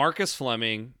 Marcus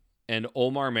Fleming, and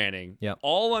Omar Manning, Yep.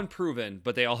 all unproven,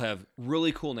 but they all have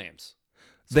really cool names.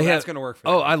 So They that's have- going to work for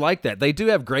Oh, them. I like that. They do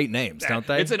have great names, don't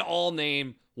they? It's an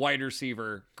all-name wide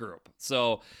receiver group.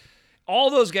 So all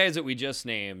those guys that we just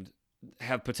named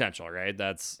have potential, right?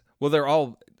 Well, they're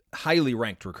all highly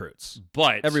ranked recruits.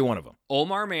 But Every one of them.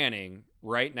 Omar Manning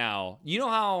right now, you know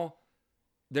how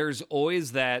there's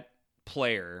always that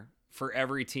player for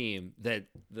every team that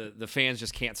the fans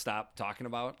just can't stop talking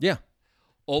about? Yeah.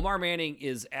 Omar Manning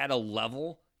is at a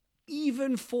level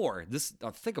even for this.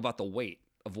 Think about the weight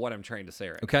of what I'm trying to say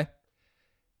right now. Okay.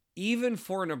 Even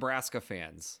for Nebraska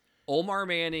fans, Omar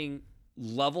Manning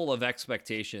level of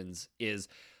expectations is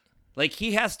like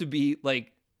he has to be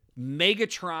like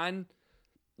Megatron,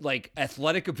 like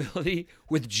athletic ability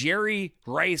with Jerry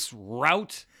Rice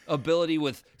route ability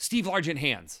with Steve Largent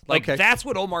hands. Like Okay. that's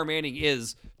what Omar Manning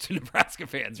is to Nebraska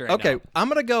fans right Okay. now. I'm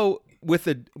gonna go with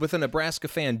a Nebraska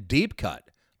fan deep cut.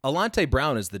 Alante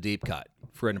Brown is the deep cut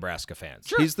for Nebraska fans.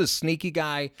 Sure. He's the sneaky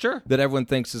guy Sure. that everyone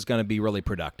thinks is going to be really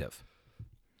productive.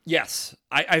 Yes.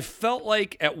 I felt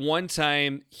like at one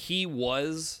time he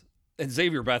was, and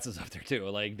Xavier Betts is up there too.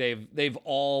 Like they've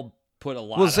all put a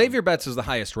lot Well, of- Xavier Betts is the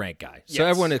highest ranked guy, so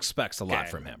Yes. everyone expects a lot Okay.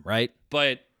 from him, right?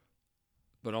 but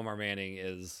Omar Manning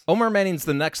is Omar Manning's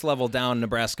the next level down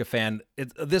Nebraska fan.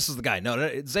 This is the guy.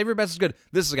 No, Xavier Betts is good.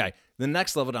 This is the guy. The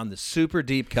next level down, the super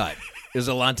deep cut, is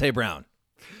Alante Brown.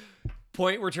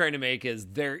 point we're trying to make is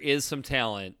there is some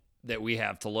talent that we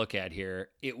have to look at here.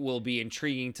 It will be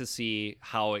intriguing to see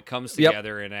how it comes Yep.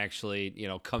 together and actually,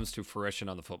 comes to fruition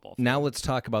on the football field. Now let's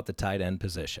talk about the tight end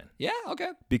position, Yeah,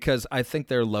 okay. because I think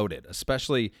they're loaded,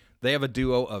 especially they have a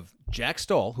duo of Jack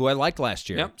Stoll, who I liked last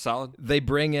year. Yep, solid. They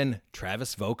bring in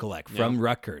Travis Vokalek from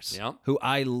Rutgers, Yep. who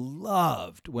I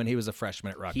loved when he was a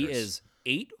freshman at Rutgers. He is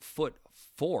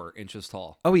 8'4"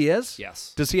 tall. Oh, he is?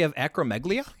 Yes. Does he have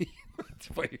acromegalia?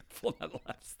 Wait, pull that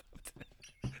last.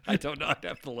 I don't know. I'd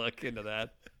have to look into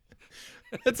that.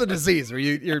 It's a disease where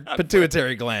your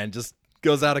pituitary gland just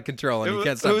goes out of control and you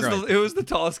can't stop growing. It was the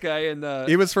tallest guy in the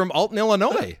He was from Alton,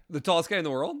 Illinois. the tallest guy in the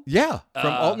world Yeah,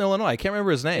 from Alton, Illinois. I can't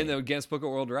remember his name. in the Guinness Book of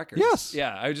World Records. Yes.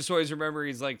 Yeah, I just always remember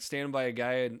he's like standing by a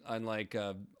guy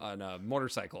on a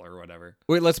motorcycle or whatever.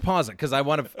 Wait, let's pause it because I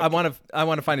want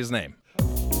to find his name.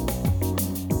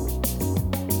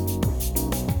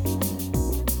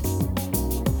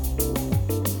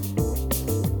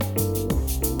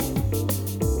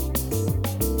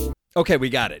 Okay, we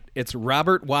got it. It's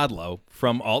Robert Wadlow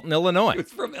from Alton, Illinois.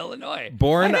 It's from Illinois.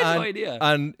 Born I had on no idea.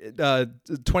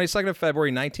 22nd of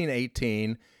February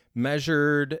 1918,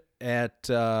 measured at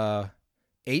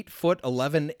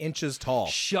 8'11" tall.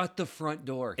 Shut the front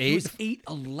door. He Eight- was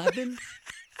 8'11".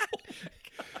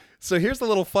 So here's the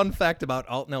little fun fact about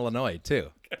Alton, Illinois, too.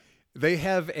 They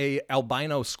have a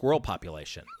albino squirrel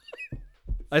population.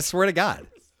 I swear to God.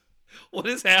 What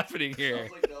is happening here?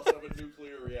 Like they also have a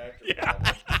nuclear reactor.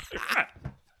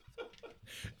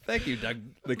 Thank you, Doug,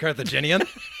 the Carthaginian. All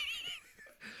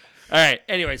right.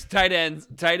 Anyways, tight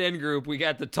end group. We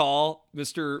got the tall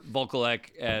Mr. Vokalek,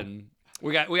 and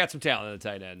we got some talent in the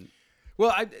tight end.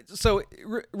 Well,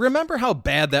 remember how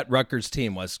bad that Rutgers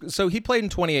team was. So he played in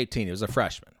 2018. He was a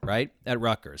freshman, right, at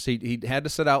Rutgers. He had to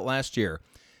sit out last year.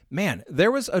 Man,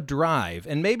 there was a drive,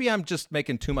 and maybe I'm just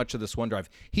making too much of this one drive.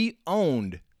 He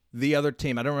owned the other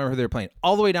team. I don't remember who they were playing,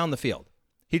 all the way down the field.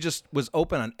 He just was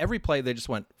open on every play. They just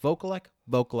went Vokalek,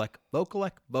 Vokalek,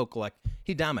 Vokalek, Vokalek.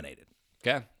 He dominated.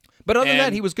 Okay. But other than that,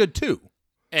 And- he was good too.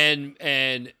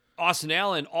 And Austin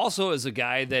Allen also is a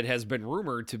guy that has been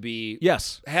rumored to be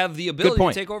Yes. have the ability to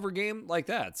point. take over a game like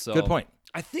that. So Good point.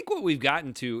 I think what we've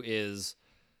gotten to is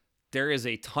there is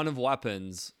a ton of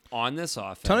weapons on this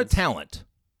offense. Ton of talent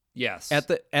Yes.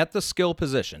 at the skill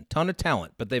position. Ton of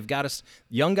talent, but they've got to.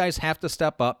 Young guys have to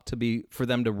step up for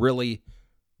them to really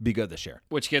be good this year.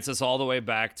 Which gets us all the way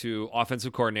back to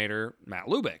offensive coordinator Matt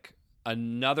Lubick.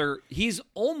 He's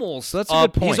almost So that's a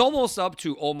up, good point. He's almost up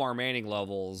to Omar Manning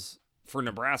levels for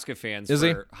Nebraska fans Is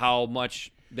he? for how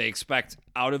much they expect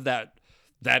out of that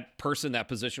person, that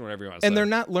position, whatever you want to say. And they're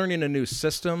not learning a new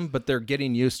system, but they're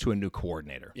getting used to a new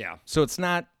coordinator. Yeah. So it's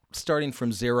not starting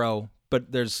from zero,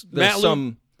 but there's Matt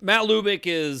some. Matt Lubick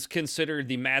is considered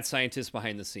the mad scientist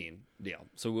behind the scene deal.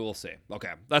 So we will see.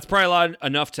 Okay. That's probably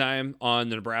enough time on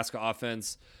the Nebraska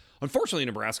offense. Unfortunately,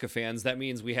 Nebraska fans, that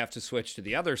means we have to switch to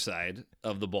the other side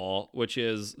of the ball, which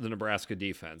is the Nebraska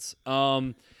defense.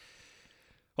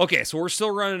 Okay, so we're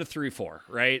still running a 3-4,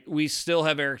 right? We still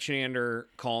have Eric Chenander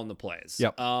calling the plays.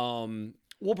 Yep.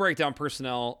 We'll break down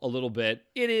personnel a little bit.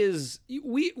 It is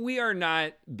we are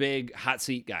not big hot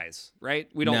seat guys, right?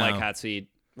 We don't No. like hot seat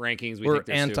rankings. We We're think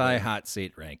they're stupid. anti-hot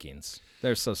seat rankings.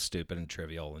 They're so stupid and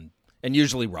trivial and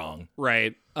usually wrong.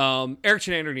 Right. Eric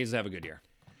Chenander needs to have a good year.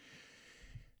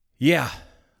 Yeah.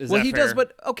 Is well, that he fair? does,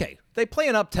 but okay. They play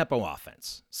an up-tempo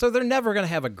offense, so they're never going to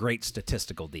have a great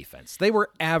statistical defense. They were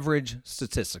average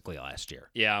statistically last year.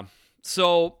 Yeah.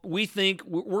 So we think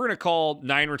we're going to call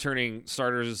 9 returning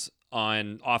starters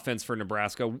on offense for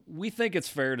Nebraska. We think it's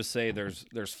fair to say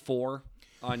there's 4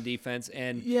 on defense,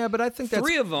 and Yeah, but I think that's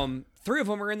three of them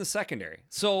are in the secondary.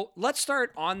 So let's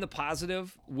start on the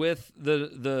positive with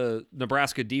the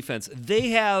Nebraska defense. They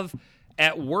have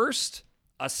at worst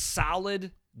a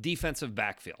solid defensive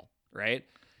backfield, right?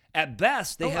 At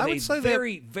best, they I have would a say they have-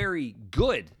 very, very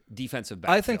good defensive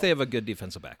backfield. I think they have a good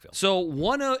defensive backfield. So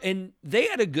and they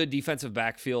had a good defensive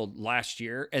backfield last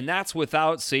year, and that's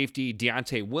without safety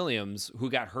Deontay Williams, who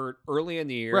got hurt early in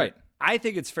the year. Right. I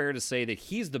think it's fair to say that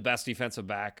he's the best defensive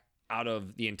back out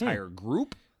of the entire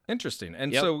group. Interesting.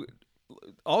 And Yep. so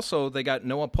also they got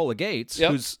Noah Pola-Gates,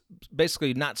 Yep. who's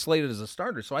basically not slated as a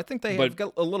starter. So I think they have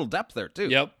got a little depth there too.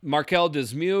 Yep. Markel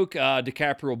Dismuke,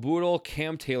 DiCaprio Boodle,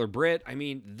 Cam Taylor-Britt. I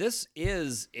mean, this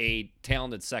is a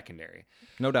talented secondary.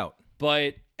 No doubt.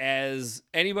 But as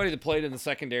anybody that played in the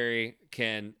secondary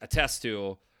can attest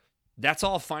to, that's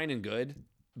all fine and good,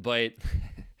 but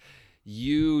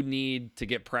you need to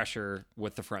get pressure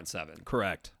with the front seven.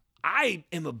 Correct. I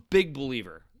am a big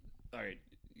believer. All right,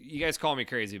 you guys call me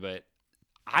crazy, but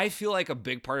I feel like a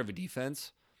big part of a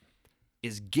defense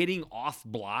is getting off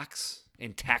blocks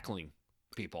and tackling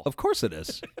people. Of course it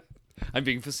is. I'm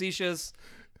being facetious.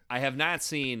 I have not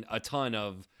seen a ton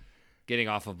of getting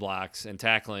off of blocks and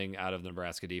tackling out of the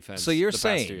Nebraska defense. So you're the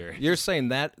past 2 saying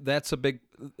years. that's a big.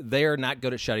 They are not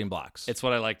good at shutting blocks. It's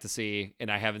what I like to see, and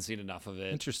I haven't seen enough of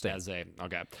it. Interesting.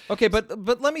 Okay. Okay,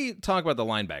 but let me talk about the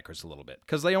linebackers a little bit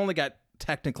because they only got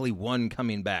technically one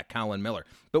coming back, Colin Miller.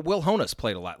 But Will Honus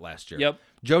played a lot last year. Yep.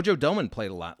 JoJo Doman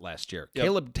played a lot last year. Yep.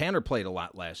 Caleb Tanner played a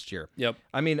lot last year. Yep.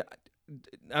 I mean,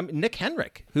 Nick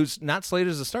Henrik, who's not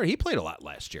slated as a starter, he played a lot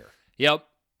last year. Yep.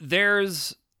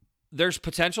 There's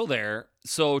potential there.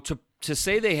 So to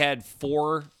say they have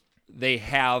 4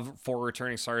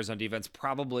 returning starters on defense,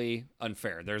 probably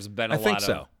unfair. There's been a I think lot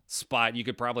so. of spot. You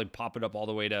could probably pop it up all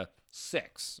the way to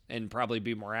 6 and probably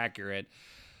be more accurate.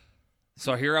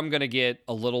 So here I'm going to get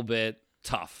a little bit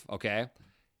tough, okay?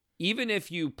 Even if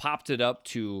you popped it up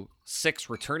to 6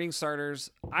 returning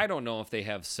starters, I don't know if they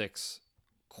have 6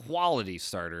 quality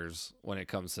starters when it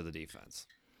comes to the defense.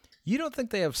 You don't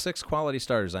think they have 6 quality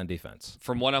starters on defense?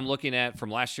 From what I'm looking at from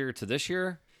last year to this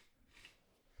year,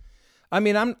 I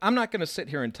mean, I'm not going to sit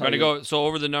here and tell I'm you. going to go, so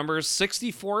over the numbers,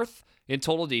 64th in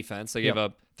total defense. They give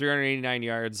Yep. up 389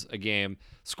 yards a game.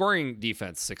 Scoring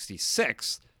defense,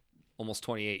 66th, almost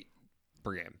 28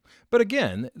 per game. But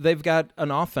again, they've got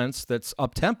an offense that's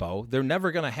up-tempo. They're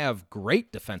never going to have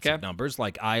great defensive Okay. numbers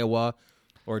like Iowa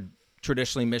or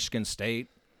traditionally Michigan State,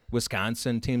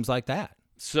 Wisconsin, teams like that.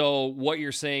 So what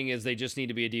you're saying is they just need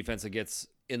to be a defense that gets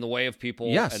in the way of people,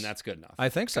 Yes. and that's good enough. I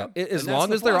think so. Okay. As And that's long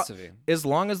the as philosophy.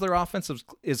 their offense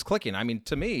is clicking. I mean,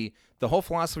 to me, the whole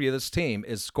philosophy of this team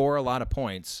is score a lot of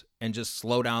points and just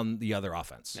slow down the other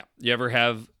offense. Yeah. You ever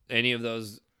have any of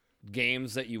those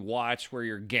games that you watch where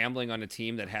you're gambling on a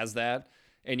team that has that,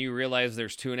 and you realize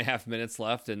there's 2.5 minutes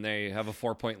left and they have a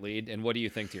 4-point lead, and what do you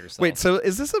think to yourself? Wait, so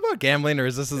is this about gambling or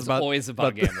is this about always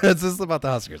about gambling. Is this about the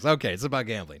Huskers? Okay, it's about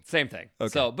gambling. Same thing.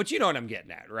 Okay. So, but you know what I'm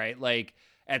getting at, right? Like,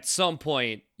 at some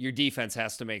point your defense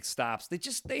has to make stops.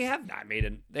 They have not made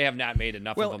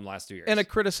enough of them last 2 years. And a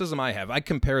criticism I have, I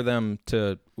compare them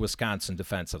to Wisconsin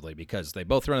defensively because they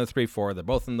both run a 3-4. They're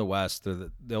both in the West.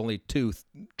 They're the only two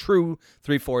true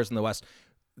 3-4s in the West.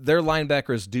 Their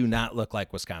linebackers do not look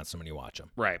like Wisconsin when you watch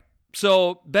them. Right.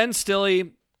 So Ben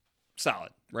Stille, solid,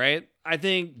 right? I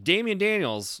think Damian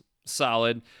Daniels,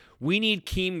 solid. We need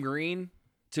Keem Green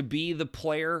to be the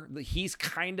player. He's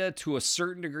kind of, to a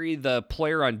certain degree, the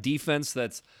player on defense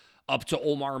that's up to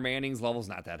Omar Manning's level's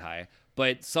not that high,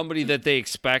 but somebody that they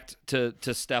expect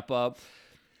to step up.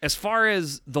 As far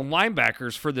as the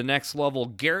linebackers for the next level,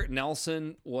 Garrett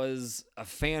Nelson was a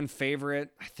fan favorite.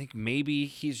 I think maybe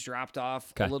he's dropped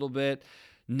off a little bit.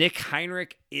 Nick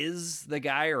Heinrich is the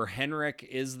guy, or Henrik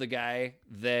is the guy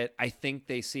that I think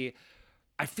they see.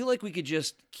 I feel like we could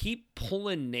just keep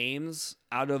pulling names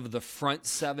out of the front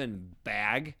seven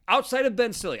bag. Outside of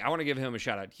Ben Stille, I want to give him a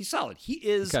shout out. He's solid. He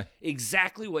is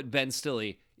exactly what Ben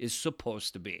Stille is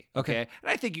supposed to be. Okay.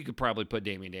 And I think you could probably put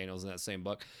Damian Daniels in that same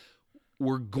book.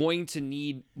 We're going to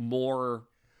need more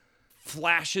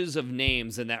flashes of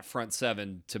names in that front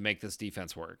seven to make this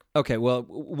defense work. Okay, well,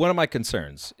 one of my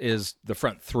concerns is the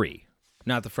front three,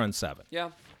 not the front seven.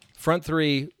 Yeah. Front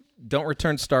three don't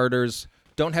return starters,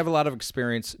 don't have a lot of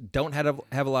experience, don't have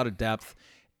a lot of depth.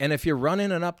 And if you're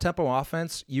running an up-tempo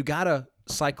offense, you got to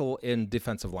cycle in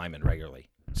defensive linemen regularly.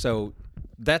 So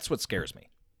that's what scares me.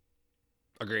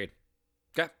 Agreed.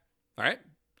 Okay. All right.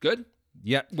 Good.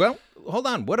 Yeah. Well, hold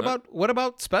on. What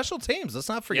about special teams? Let's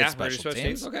not forget special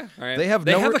teams. Okay. All right. They have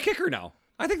a kicker now.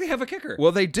 I think they have a kicker.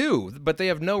 Well, they do, but they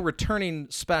have no returning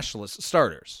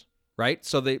starters, right?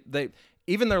 So they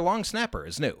even their long snapper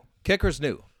is new, kicker's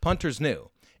new, punter's new,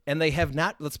 and they have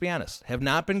not. Let's be honest, have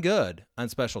not been good on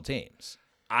special teams.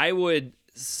 I would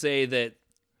say that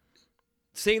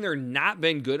saying they're not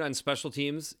been good on special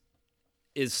teams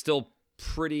is still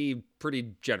pretty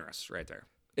generous right there.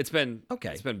 It's been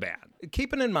okay. It's been bad.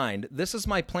 Keeping in mind, this is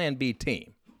my Plan B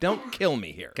team. Don't kill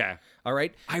me here. Okay. All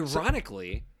right.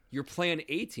 Ironically, your Plan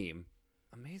A team,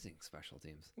 amazing special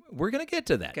teams. We're gonna get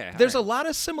to that. Okay. There's a lot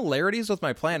of similarities with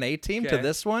my Plan A team to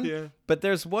this one, but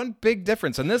there's one big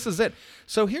difference, and this is it.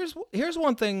 So here's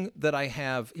one thing that I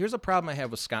have. Here's a problem I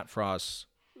have with Scott Frost's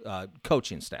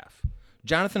coaching staff.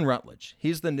 Jonathan Rutledge.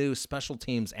 He's the new special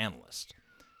teams analyst.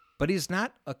 But he's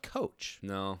not a coach.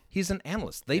 No. He's an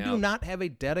analyst. They do not have a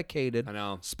dedicated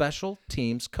special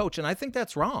teams coach, and I think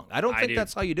that's wrong. I don't think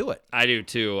that's how you do it. I do,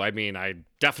 too. I mean, I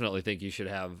definitely think you should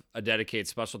have a dedicated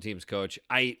special teams coach.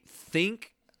 I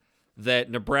think that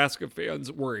Nebraska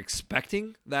fans were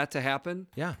expecting that to happen.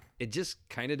 Yeah. It just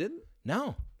kind of didn't.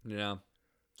 No. Yeah.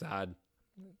 It's odd.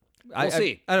 We'll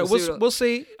see. We'll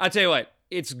see. I'll tell you what.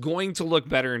 It's going to look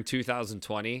better in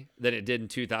 2020 than it did in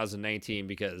 2019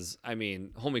 because, I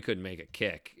mean, homie couldn't make a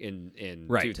kick in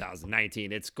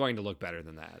 2019. It's going to look better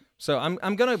than that. So I'm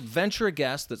going to venture a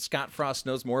guess that Scott Frost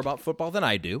knows more about football than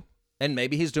I do, and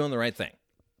maybe he's doing the right thing.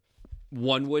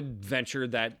 One would venture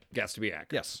that guess to be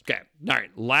accurate. Yes. Okay. All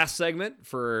right. Last segment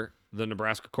for the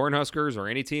Nebraska Cornhuskers or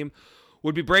any team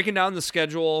would be breaking down the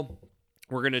schedule.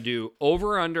 We're going to do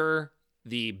over-under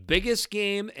the biggest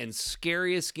game and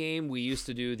scariest game. We used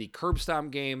to do the curb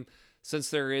stomp game.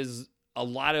 Since there is a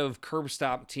lot of curb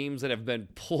stomp teams that have been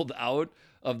pulled out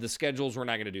of the schedules, we're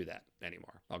not going to do that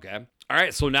anymore. Okay. All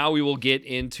right. So now we will get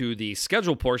into the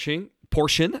schedule portion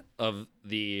of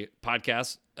the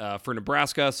podcast for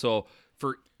Nebraska. So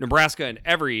for Nebraska and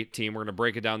every team, we're going to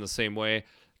break it down the same way.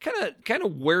 Kind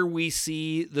of where we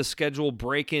see the schedule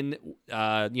breaking,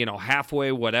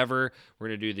 halfway, whatever. We're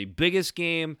going to do the biggest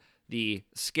game, the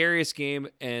scariest game,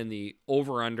 and the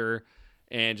over-under,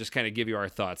 and just kind of give you our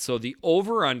thoughts. So the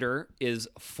over-under is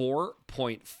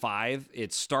 4.5.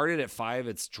 It started at 5.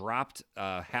 It's dropped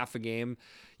half a game.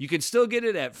 You can still get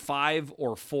it at 5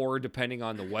 or 4, depending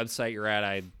on the website you're at.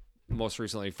 I most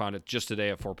recently found it just today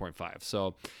at 4.5.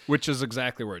 So, which is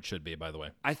exactly where it should be, by the way.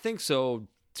 I think so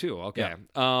too. Okay.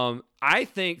 Yeah. I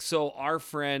think so. Our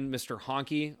friend Mr.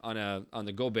 Honky on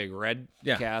the Go Big Red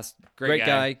cast, great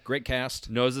guy, great cast,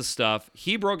 knows his stuff.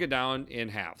 He broke it down in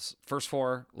halves: first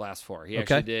 4, last 4. He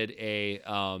actually did a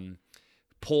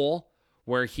poll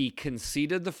where he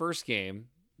conceded the first game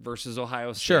versus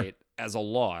Ohio State as a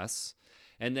loss,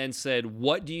 and then said,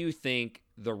 "What do you think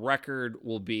the record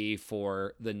will be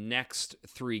for the next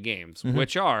 3 games,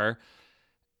 which are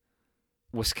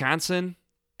Wisconsin,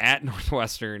 at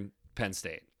Northwestern, Penn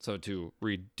State." So to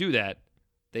redo that,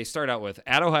 they start out with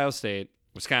at Ohio State,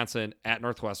 Wisconsin, at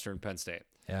Northwestern, Penn State.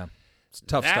 Yeah. It's a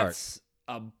tough start. That's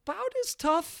about as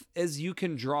tough as you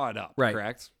can draw it up, right?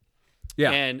 Correct? Yeah.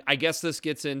 And I guess this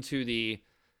gets into the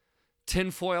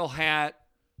tinfoil hat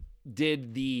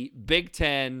did the Big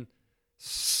Ten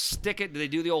stick it? Did they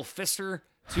do the old fister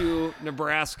to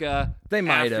Nebraska? They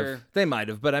might after? have. They might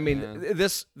have. But, I mean,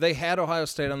 they had Ohio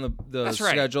State on the That's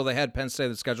right. schedule. They had Penn State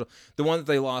on the schedule. The one that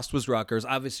they lost was Rutgers.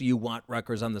 Obviously, you want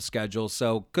Rutgers on the schedule.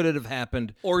 So could it have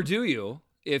happened? Or do you,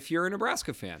 if you're a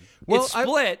Nebraska fan? Well,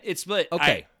 It's split.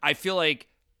 Okay. I feel like,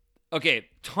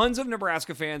 tons of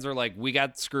Nebraska fans are like, we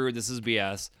got screwed. This is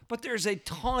BS. But there's a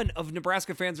ton of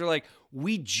Nebraska fans that are like,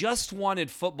 we just wanted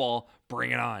football.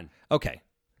 Bring it on. Okay.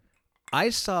 I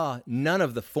saw none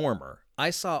of the former. I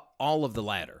saw all of the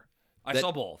latter. I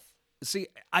saw both. See,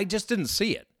 I just didn't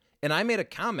see it. And I made a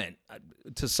comment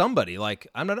to somebody like,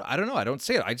 I don't know. I don't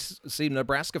see it. I just see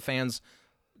Nebraska fans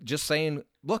just saying,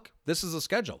 look, this is a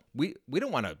schedule. We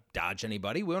don't want to dodge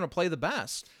anybody. We want to play the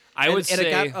best. And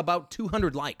it got about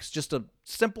 200 likes. Just a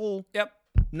simple,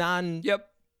 nothing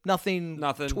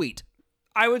tweet.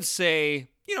 I would say,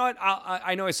 you know what?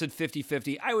 I know I said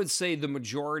 50-50. I would say the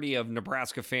majority of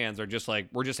Nebraska fans are just like,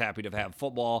 we're just happy to have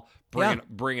football.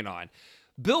 Bring it on.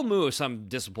 Bill Moose, I'm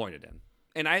disappointed in.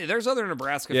 And there's other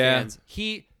Nebraska fans.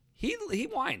 He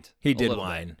whined. He did little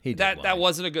whine. bit. He did That whine.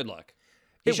 wasn't a good look.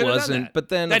 He It should've done wasn't, that. but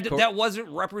then, that wasn't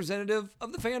representative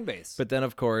of the fan base. But then,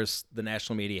 of course, the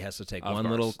national media has to take Of one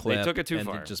course. little They clip took it too and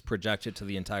far. just project it to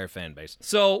the entire fan base.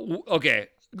 So,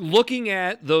 looking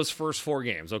at those first 4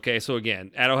 games, so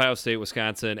again, at Ohio State,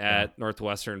 Wisconsin, at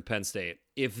Northwestern, Penn State,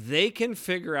 if they can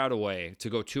figure out a way to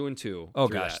go 2-2, Oh,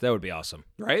 gosh, that would be awesome.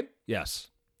 right? Yes.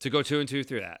 To go 2-2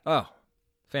 through that. Oh,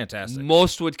 fantastic.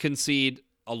 Most would concede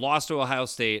a loss to Ohio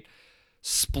State,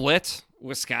 split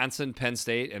Wisconsin, Penn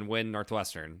State, and win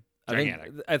Northwestern.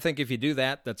 Gigantic. I think if you do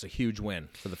that, that's a huge win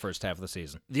for the first half of the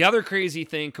season. The other crazy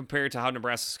thing compared to how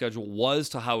Nebraska's schedule was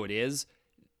to how it is,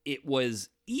 it was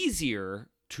easier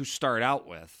to start out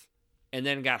with and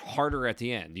then got harder at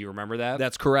the end. Do you remember that?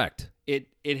 That's correct.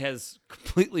 It has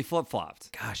completely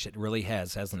flip-flopped. Gosh, it really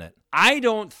has, hasn't it? I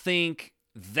don't think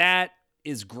that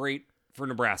is great for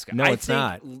Nebraska. No, I it's think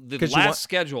not. The 'Cause you last want-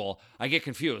 schedule, I get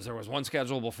confused. There was one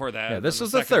schedule before that. Yeah, and this then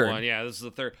is the second third. one. Yeah, this is the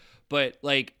third. But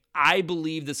I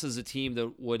believe this is a team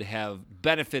that would have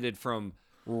benefited from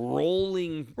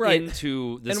rolling Right.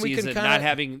 into the And we can season, kinda- not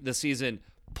having the season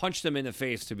punch them in the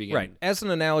face to begin. Right. As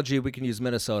an analogy, we can use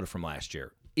Minnesota from last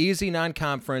year. Easy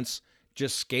non-conference,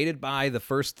 just skated by the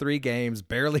first 3 games,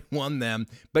 barely won them,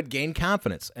 but gained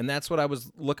confidence. And that's what I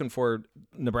was looking for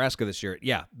Nebraska this year.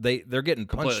 Yeah, they're getting punched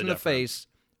Completely in the different. face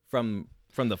from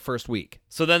the first week.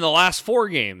 So then the last 4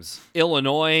 games,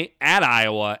 Illinois, at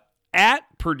Iowa, at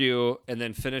Purdue, and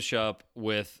then finish up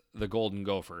with the Golden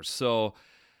Gophers. So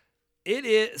it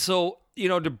is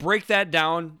to break that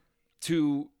down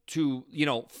to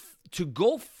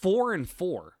go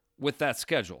 4-4 with that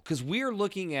schedule, because we are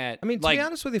looking at. I mean, to be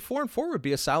honest with you, 4-4 would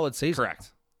be a solid season.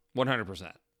 Correct,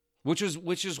 100%. Which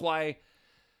is why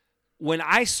when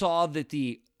I saw that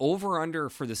the over/under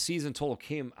for the season total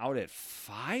came out at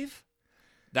 5,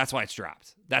 that's why it's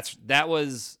dropped. That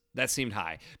seemed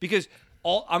high, because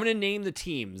I'm going to name the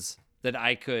teams that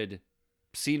I could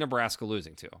see Nebraska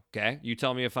losing to. Okay, you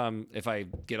tell me if I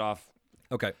get off.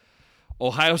 Okay.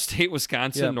 Ohio State,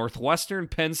 Wisconsin, Yep. Northwestern,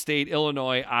 Penn State,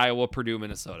 Illinois, Iowa, Purdue,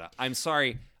 Minnesota. I'm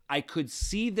sorry, I could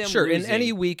see them Sure, losing. in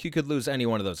any week you could lose any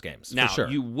one of those games. Now, for sure.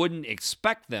 you wouldn't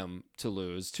expect them to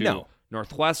lose to No.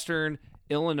 Northwestern,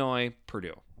 Illinois,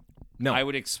 Purdue. No. I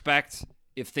would expect,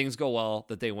 if things go well,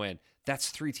 that they win. That's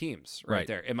 3 teams right Right.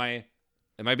 there. Am I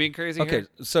being crazy Okay, here?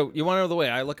 so you want to know the way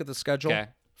I look at the schedule? Okay.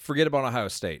 Forget about Ohio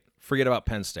State. Forget about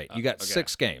Penn State. You got okay.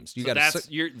 6 games. You So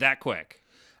got you're that quick.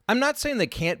 I'm not saying they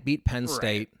can't beat Penn Right.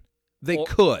 State. They Well-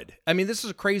 could. I mean, this is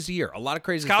a crazy year. A lot of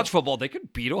crazy College football, they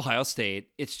could beat Ohio State.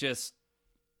 It's just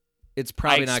It's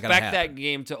probably I not going to expect happen. that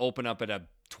game to open up at a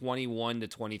 21 to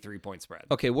 23 point spread.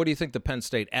 Okay, what do you think the Penn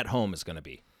State at home is going to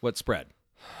be? What spread?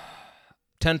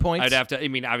 10 points? I'd have to. I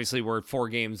mean, obviously, we're 4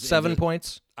 games. 7 into-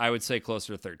 points? I would say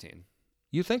closer to 13.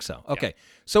 You think so? Okay.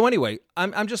 So anyway,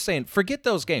 I'm just saying, forget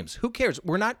those games. Who cares?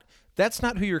 That's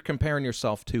not who you're comparing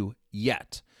yourself to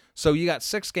yet. So you got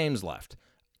 6 games left.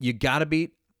 You got to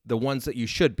beat the ones that you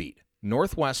should beat.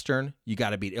 Northwestern, you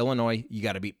got to beat Illinois, you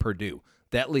got to beat Purdue.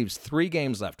 That leaves 3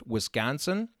 games left.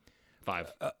 Wisconsin.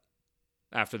 5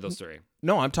 after those 3.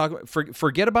 No, I'm talking.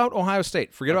 Forget about Ohio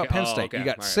State. Forget Okay. about Penn Oh, State. okay. You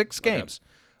got All right. 6 Okay. games.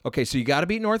 Okay, so you got to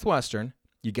beat Northwestern.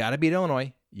 You got to beat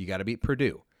Illinois. You got to beat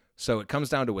Purdue. So it comes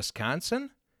down to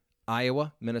Wisconsin,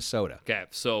 Iowa, Minnesota. Okay,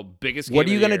 so biggest game What are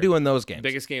you going to do in those games?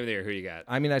 Biggest game of the year, who do you got?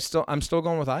 I mean, I'm still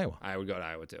going with Iowa. I would go to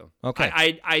Iowa too. Okay.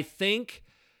 I think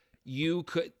you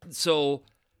could. So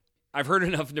I've heard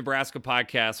enough Nebraska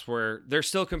podcasts where they're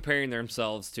still comparing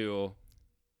themselves to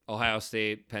Ohio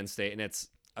State, Penn State, and it's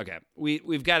okay.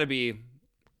 We've got to be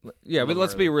Yeah, but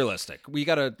let's be realistic. We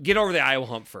got to Get over the Iowa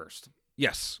hump first.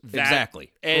 yes, That-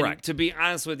 exactly. And Correct. to be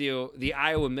honest with you, the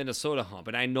Iowa-Minnesota hump,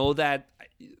 and I know that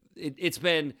it's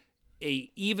been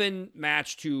a even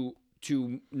match to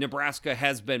Nebraska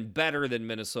has been better than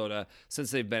Minnesota since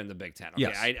they've been in the Big Ten. Okay,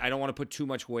 Yes. I don't want to put too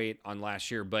much weight on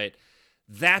last year, but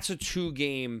that's a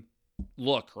 2-game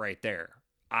look right there.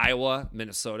 Iowa,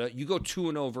 Minnesota. You go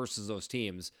 2-0 versus those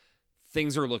teams,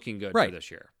 things are looking good Right. for this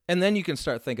year, And then you can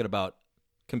start thinking about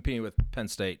competing with Penn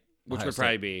State, which Ohio would State.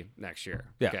 probably be next year.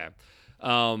 Yeah. Okay.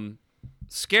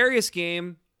 Scariest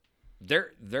game.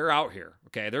 They're out here.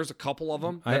 Okay. There's a couple of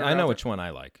them. I know which one I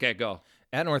like. Okay, go.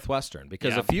 At Northwestern,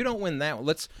 because Yeah. if you don't win that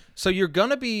one, so you're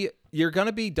gonna be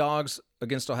dogs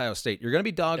against Ohio State. You're gonna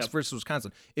be dogs Yep. versus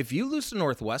Wisconsin. If you lose to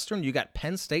Northwestern, you got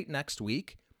Penn State next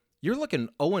week. You're looking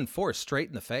 0-4 straight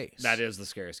in the face. That is the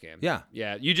scariest game. Yeah.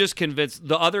 Yeah. You just convinced.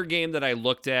 The other game that I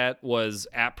looked at was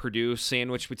at Purdue,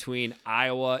 sandwiched between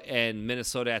Iowa and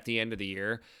Minnesota at the end of the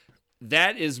year.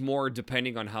 That is more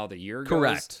depending on how the year goes.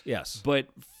 correct. Yes. But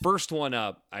first one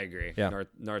up, I agree. Yeah.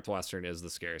 Northwestern is the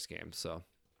scariest game. So,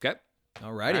 okay.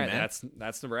 All righty, All right, man.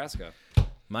 That's Nebraska.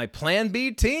 My Plan B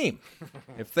team.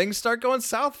 If things start going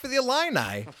south for the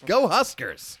Illini, go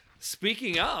Huskers.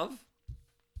 Speaking of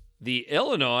the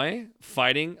Illinois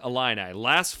Fighting Illini,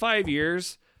 last 5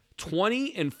 years,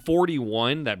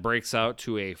 20-41. That breaks out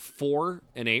to a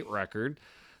 4-8 record.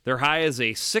 Their high is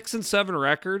a 6-7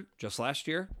 record. Just last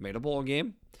year, made a bowl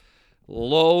game.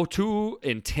 Low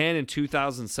 2-10 in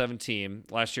 2017.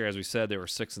 Last year, as we said, they were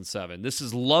 6-7. This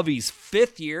is Lovey's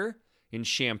 5th year in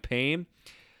Champaign.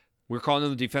 We're calling him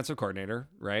the defensive coordinator,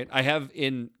 right? I have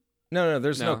in No,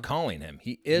 there's no No. calling him.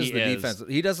 He is He the is. defense.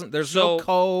 He doesn't. There's So-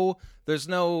 no There's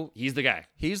no. he's the guy.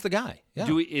 He's the guy. Yeah.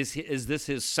 Is this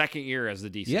his second year as the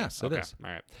DC? Yes, it okay. is. All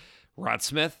right. Rod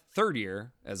Smith, 3rd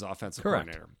year as offensive Correct.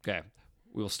 coordinator. Okay.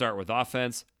 We will start with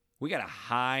offense. We got a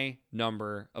high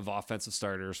number of offensive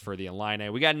starters for the Illini.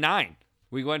 We got 9.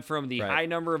 We went from the Right. high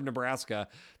number of Nebraska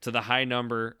to the high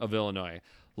number of Illinois.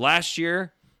 Last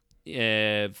year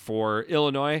for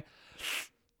Illinois,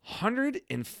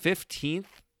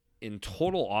 115th in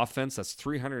total offense. That's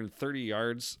 330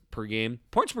 yards per game.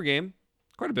 Points per game,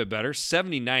 quite a bit better.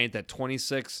 79th at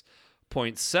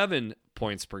 26.7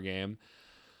 points per game.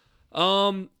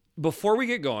 Before we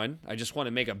get going, I just want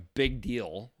to make a big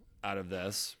deal out of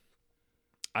this.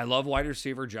 I love wide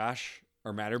receiver Josh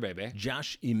Imatorbhebhe.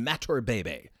 Josh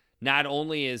Imatorbhebhe. Not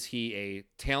only is he a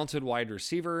talented wide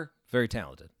receiver, Very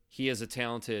talented. he has a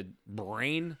talented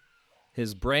brain,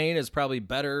 His brain is probably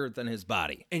better than his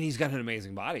body. and he's got an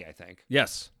amazing body, I think.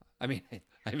 Yes. I mean,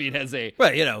 as a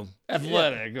Well, you know,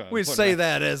 athletic. we say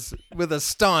that as with a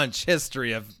staunch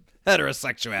history of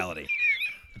heterosexuality.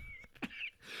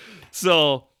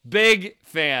 So, big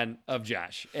fan of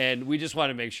Josh. And we just want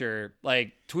to make sure,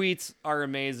 like, tweets are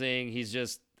amazing. He's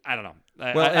just, I don't know.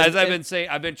 Well, As I've and- been saying,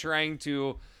 I've been trying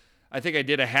to, I think I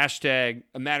did a hashtag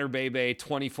Imatorbhebhe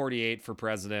 2048 for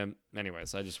president.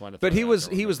 Anyways, I just wanted to But throw he that was out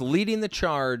there he real was leading the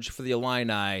charge for the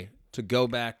Illini to go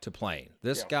back to playing.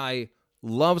 This guy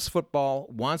loves football,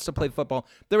 wants to play football.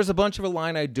 There was a bunch of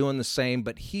Illini doing the same,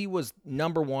 but he was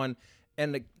number one.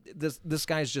 And this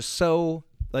guy's just so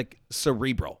like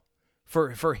cerebral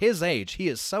for his age. He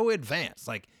is so advanced.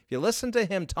 Like if you listen to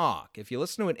him talk, if you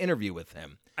listen to an interview with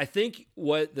him, I think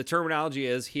what the terminology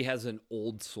is, he has an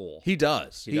old soul. he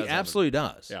does. He does have absolutely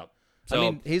does. Yeah. I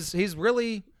mean, he's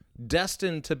really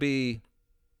destined to be,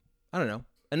 I don't know,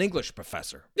 an English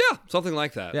professor. yeah, something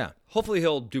like that. Yeah. Hopefully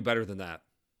he'll do better than that.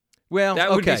 Well,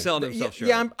 That would be okay. selling himself short.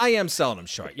 Yeah, I am selling him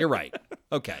short. You're right.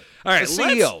 Okay. All right, A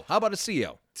CEO. How about a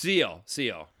CEO?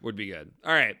 CO would be good.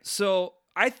 All right. So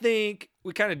I think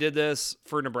we kind of did this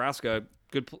for Nebraska.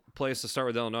 Good place to start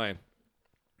with Illinois.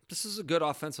 This is a good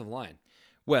offensive line.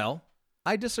 Well,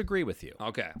 I disagree with you.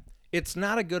 Okay. It's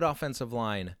not a good offensive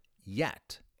line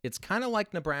yet. It's kind of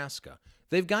like Nebraska.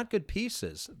 They've got good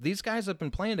pieces. These guys have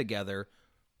been playing together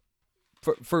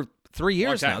for 3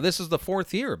 years time. now. This is the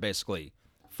 4th year, basically.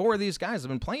 4 of these guys have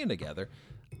been playing together.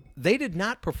 They did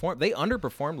not perform. They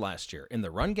underperformed last year in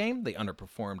the run game. They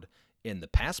underperformed in the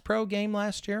pass pro game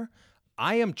last year.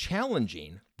 I am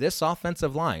challenging this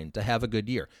offensive line to have a good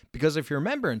year because if you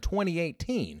remember in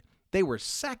 2018, they were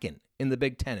 2nd in the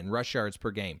Big Ten in rush yards per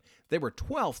game. They were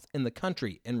 12th in the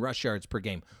country in rush yards per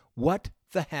game. What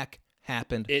the heck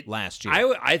happened last year?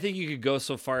 I think you could go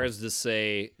so far as to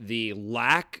say the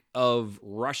lack of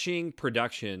rushing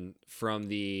production from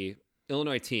the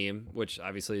Illinois team, which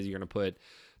obviously you're going to put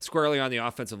squarely on the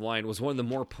offensive line, was one of the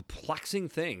more perplexing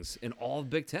things in all of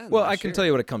Big Ten. Well, I can tell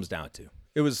you what it comes down to.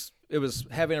 It was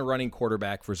having a running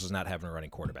quarterback versus not having a running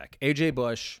quarterback. A.J.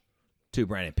 Bush to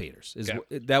Brandon Peters.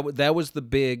 Okay. That was the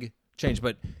big change.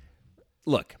 But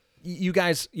look, you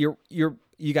guys, you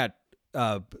got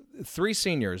 3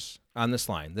 seniors on this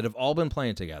line that have all been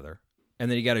playing together, and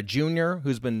then you got a junior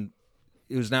who's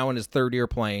now in his 3rd year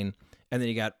playing, and then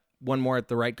you got one more at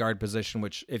the right guard position.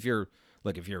 Which if you're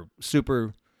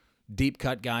super deep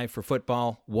cut guy for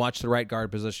football, watch the right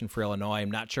guard position for Illinois.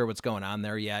 I'm not sure what's going on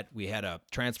there yet. We had a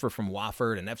transfer from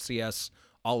Wofford, an FCS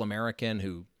All-American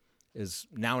who is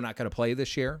now not going to play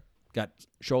this year, got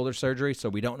shoulder surgery, so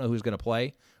we don't know who's going to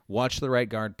play. Watch the right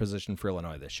guard position for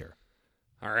Illinois this year.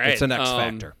 All right. It's an X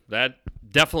factor. That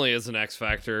definitely is an X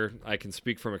factor. I can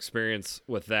speak from experience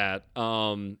with that.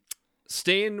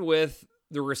 Staying with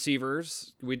the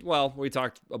receivers, we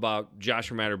talked about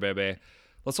Joshua Matterbebe.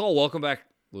 Let's all welcome back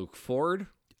Luke Ford.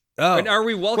 Oh, And are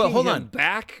we welcoming hold him on.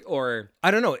 back, or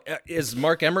I don't know. Is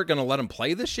Mark Emmert going to let him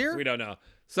play this year? we don't know?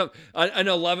 An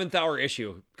 11th hour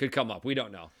issue could come up. We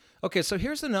don't know. Okay, so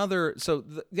here's another. So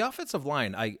the offensive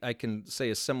line, I can say,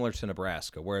 is similar to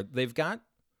Nebraska, where they've got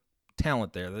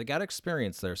talent there, they got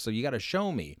experience there. So you got to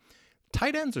show me.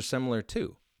 Tight ends are similar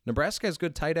too. Nebraska has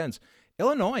good tight ends.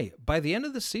 Illinois, by the end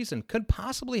of the season, could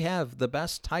possibly have the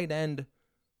best tight end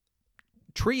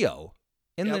trio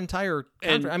in the entire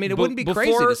conference. I mean, it wouldn't be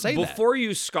crazy to say that. Before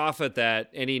you scoff at that,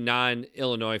 any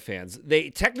non-Illinois fans, they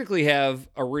technically have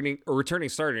a returning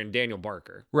starter in Daniel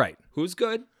Barker, Right. who's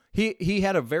good. He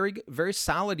had a very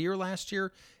solid year last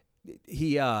year.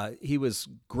 He was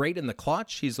great in the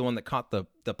clutch. He's the one that caught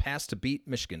the pass to beat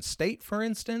Michigan State, for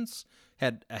instance.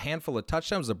 Had a handful of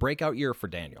touchdowns. A breakout year for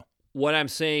Daniel. What I'm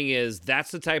saying is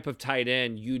that's the type of tight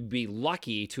end you'd be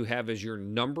lucky to have as your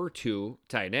number 2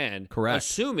 tight end. Correct.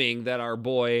 Assuming that our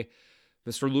boy,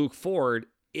 Mr. Luke Ford,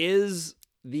 is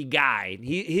the guy.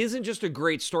 He isn't just a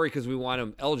great story because we want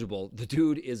him eligible. The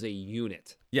dude is a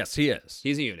unit. Yes, he is.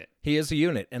 He's a unit. He is a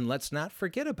unit. And let's not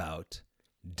forget about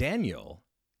Daniel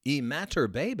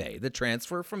Imatorbhebhe, the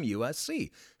transfer from USC,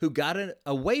 who got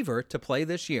a waiver to play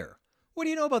this year. What do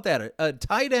you know about that? A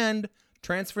tight end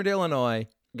transferred to Illinois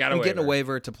getting a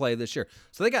waiver to play this year.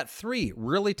 So they got 3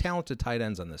 really talented tight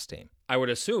ends on this team. I would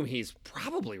assume he's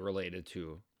probably related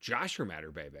to Joshua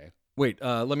Matterbebe. Wait,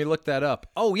 let me look that up.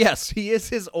 Oh, yes, he is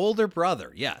his older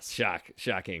brother. Yes.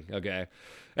 Shocking. Okay.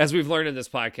 As we've learned in this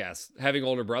podcast, having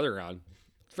older brother around,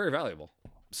 it's very valuable.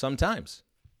 Sometimes.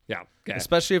 Yeah. Okay.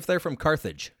 Especially if they're from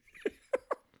Carthage.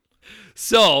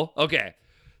 So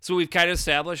we've kind of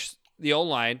established the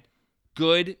O-line.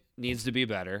 Good, needs to be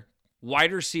better.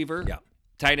 Wide receiver, Yeah.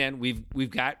 tight end. We've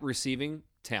got receiving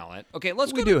talent. Okay,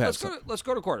 let's We go. do have Let's some.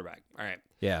 go to quarterback. All right.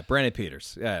 Yeah, Brandon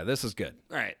Peters. Yeah, this is good.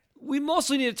 All right. We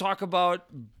mostly need to talk about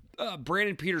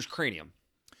Brandon Peters' cranium.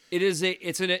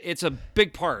 It's a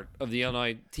big part of the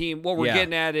Illinois team. What we're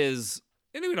getting at is,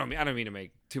 and I don't mean to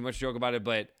make too much joke about it,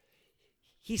 but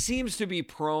he seems to be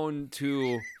prone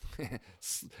to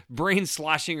brain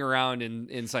sloshing around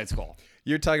inside skull.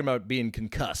 You're talking about being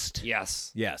concussed.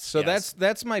 Yes. Yes. So Yes.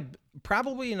 that's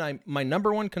probably my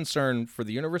number one concern for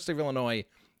the University of Illinois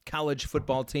college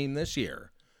football team this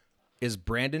year is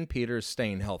Brandon Peters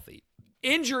staying healthy.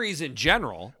 Injuries in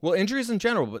general. Well, injuries in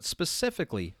general, but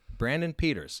specifically Brandon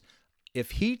Peters.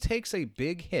 If he takes a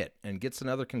big hit and gets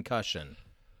another concussion,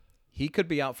 he could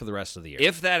be out for the rest of the year.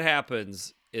 If that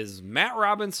happens, is Matt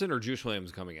Robinson or Juice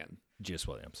Williams coming in? Juice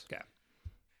Williams. Okay.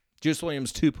 Juice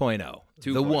Williams 2.0. The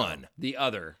 2.0. one. The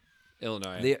other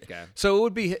Illinois. Okay. So it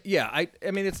would be, I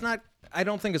mean, it's not, I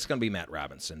don't think it's going to be Matt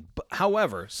Robinson. But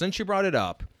however, since you brought it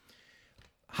up,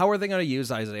 how are they going to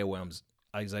use Isaiah Williams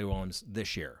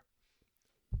this year?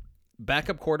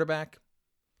 Backup quarterback.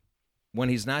 When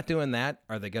he's not doing that,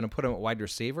 are they going to put him at wide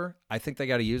receiver? I think they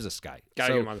got to use this guy. Got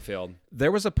to get him on the field.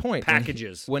 There was a point.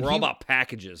 Packages. We're all about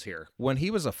packages here. When he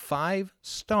was a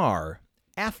 5-star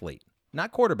athlete,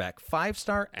 not quarterback,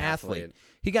 5-star athlete,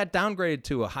 he got downgraded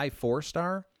to a high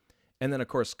 4-star, and then, of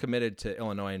course, committed to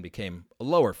Illinois and became a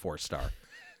lower 4-star.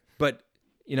 But,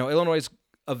 Illinois is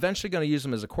eventually going to use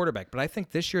him as a quarterback. But I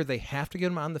think this year they have to get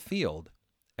him on the field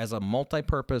as a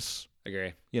multi-purpose,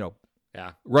 Agree.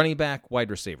 Yeah. running back,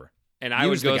 wide receiver. And I Use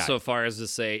would the go guy. so far as to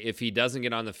say if he doesn't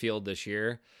get on the field this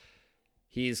year,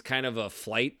 he's kind of a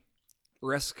flight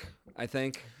risk, I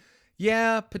think.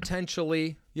 Yeah,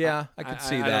 potentially. Yeah, I could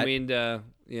see that. I don't mean to,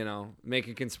 make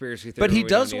a conspiracy theory. But he we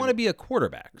does don't want need- to be a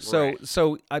quarterback. So, Right.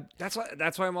 so I That's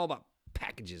why I'm all about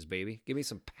packages, baby. Give me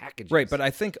some packages. right. But I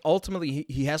think ultimately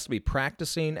he has to be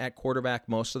practicing at quarterback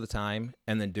most of the time,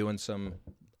 and then doing some,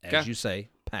 as Okay. you say,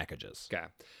 packages. Okay.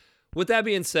 With that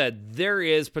being said, there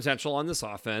is potential on this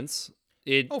offense.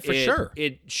 For sure.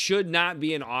 It should not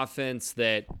be an offense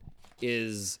that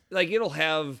is like it'll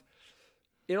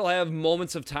it'll have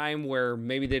moments of time where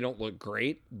maybe they don't look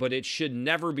great, but it should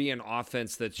never be an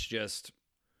offense that's just,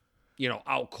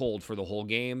 out cold for the whole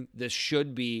game. This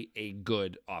should be a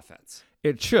good offense.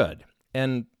 It should.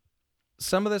 And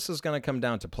some of this is going to come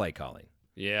down to play calling.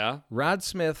 Yeah. Rod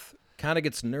Smith kind of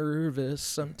gets nervous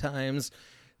sometimes.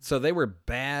 So they were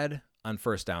bad on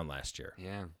first down last year.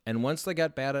 Yeah. And once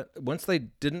they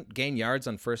didn't gain yards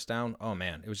on first down, oh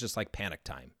man, it was just like panic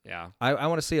time. Yeah. I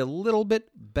want to see a little bit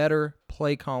better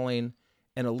play calling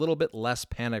and a little bit less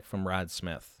panic from Rod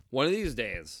Smith. One of these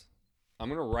days, I'm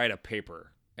going to write a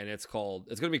paper, and it's going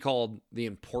to be called The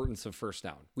Importance of First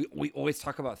Down. We always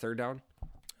talk about third down.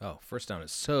 Oh, first down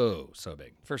is so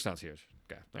big. First down's huge.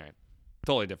 Okay. All right.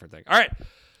 Totally different thing. All right.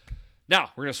 Now,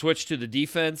 we're going to switch to the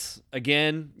defense.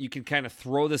 Again, you can kind of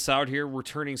throw this out here.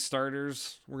 Returning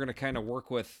starters. We're going to kind of work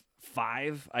with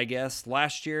 5, I guess.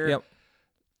 Last year, Yep.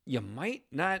 You might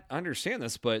not understand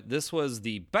this, but this was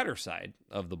the better side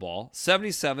of the ball.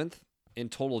 77th in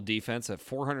total defense at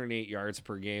 408 yards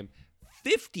per game.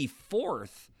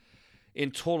 54th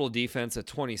in total defense at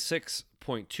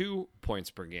 26.2 points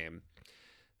per game.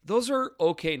 Those are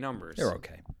okay numbers. They're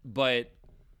okay. But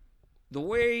the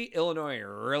way Illinois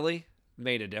really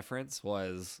made a difference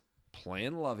was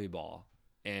playing lovey ball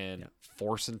and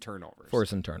forcing turnovers.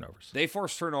 They They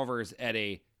forced turnovers at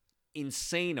a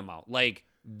insane amount, like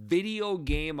video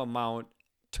game amount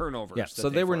turnovers. Yeah, that so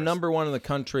they were forced. number 1 in the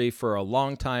country for a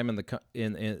long time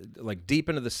in like deep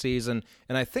into the season,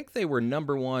 and I think they were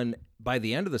number 1 by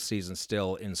the end of the season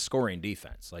still in scoring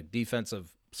defense, like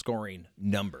defensive scoring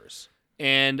numbers.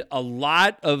 And a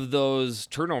lot of those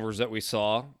turnovers that we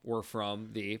saw were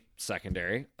from the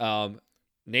secondary.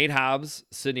 Nate Hobbs,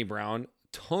 Sidney Brown,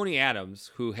 Tony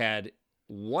Adams, who had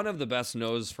one of the best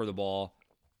noses for the ball,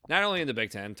 not only in the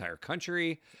Big Ten, entire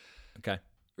country. Okay.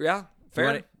 Yeah,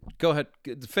 fair. Go ahead,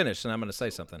 finish, and I'm going to say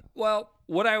something. Well,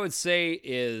 what I would say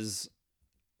is,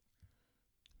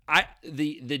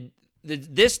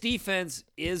 this defense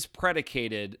is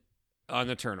predicated on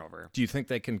the turnover. Do you think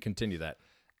they can continue that?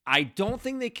 I don't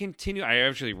think they continue. I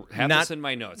actually have Not- this in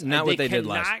my notes. not what they did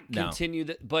last- cannot no. continue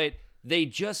that, but they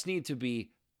just need to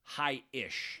be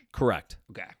high-ish. Correct.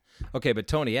 Okay, Okay, but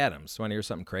Tony Adams, want to hear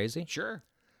something crazy? sure,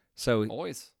 So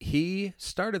always. he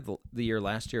started the year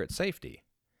last year at safety.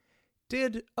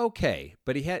 Did okay,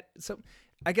 but he had some.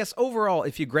 I guess overall,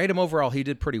 if you grade him overall, he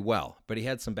did pretty well, but he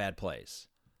had some bad plays.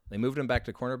 They moved him back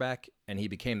to cornerback, and he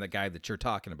became the guy that you're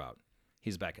talking about.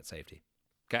 He's back at safety.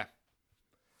 Okay,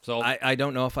 so I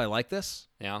don't know if I like this,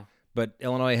 yeah, but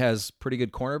Illinois has pretty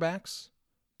good cornerbacks,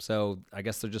 so I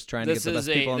guess they're just trying to get the best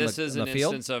people in this is the an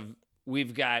field. instance of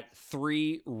we've got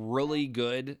 3 really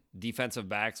good defensive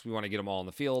backs. We want to get them all in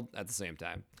the field at the same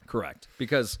time. Correct,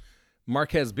 because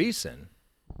Marquez Beeson,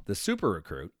 the super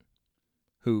recruit,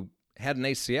 who had an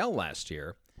ACL last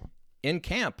year, in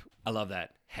camp I love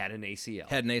that. Had an ACL.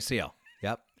 had an ACL.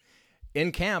 Yep.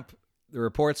 In camp, the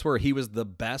reports were he was the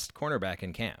best cornerback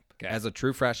in camp as a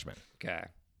true freshman. Okay.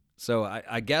 So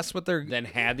I guess what they're Then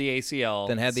had the ACL.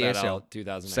 then sat ACL out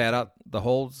 2019. sat out the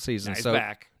whole season. Now he's so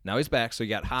back. Now he's back. So you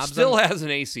got Hobbs. Still has an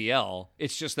ACL.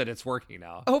 It's just that it's working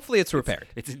now. Hopefully it's repaired.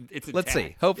 It's Let's see.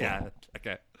 intact. Hopefully. Yeah.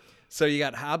 Okay. So you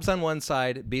got Hobbs on one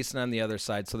side, Beeson on the other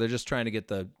side. So they're just trying to get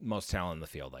the most talent in the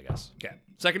field, I guess. Okay.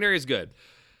 Secondary is good.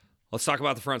 Let's talk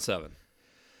about the front 7.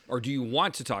 Or do you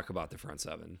want to talk about the front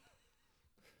 7?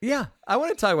 Yeah, I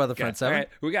want to talk about the Okay. front 7. All right.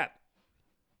 Who we got?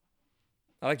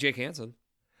 I like Jake Hansen.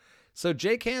 So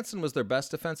Jake Hansen was their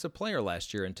best defensive player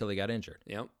last year until he got injured.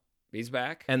 Yep. He's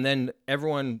back. And then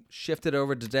everyone shifted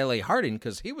over to Dele Harding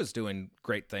because he was doing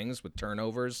great things with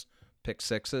turnovers, pick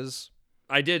sixes.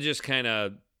 I did just kind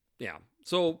of, yeah.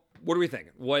 So what are we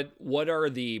thinking? What are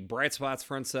the bright spots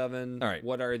front 7? All right.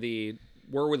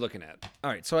 Where are we looking at? All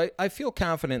right, so I feel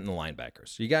confident in the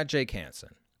linebackers. You got Jake Hansen.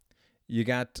 You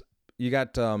got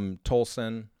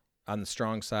Tolson on the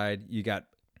strong side. You got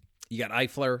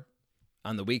Eifler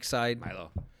on the weak side.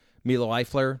 Milo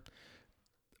Eifler.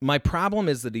 My problem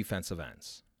is the defensive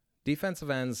ends. Defensive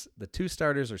ends, the 2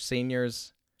 starters are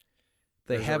seniors.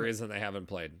 There's a reason they haven't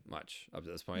played much up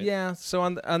to this point. Yeah, so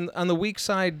on the weak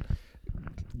side,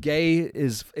 Gay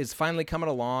is finally coming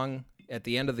along at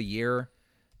the end of the year,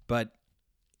 but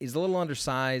he's a little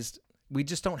undersized. We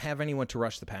just don't have anyone to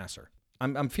rush the passer.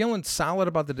 I'm feeling solid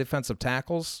about the defensive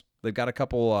tackles. They've got a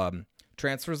couple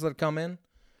transfers that have come in,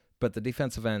 but the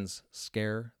defensive ends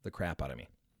scare the crap out of me.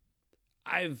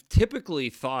 I've typically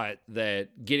thought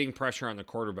that getting pressure on the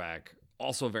quarterback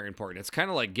also very important. It's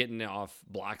kind of like getting off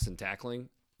blocks and tackling.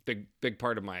 Big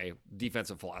part of my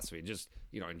defensive philosophy, just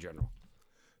in general.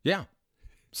 Yeah.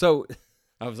 So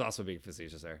I was also being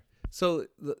facetious there.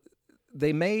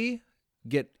 they may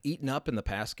get eaten up in the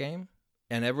pass game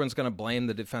and everyone's going to blame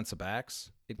the defensive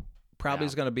backs, it probably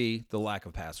is going to be the lack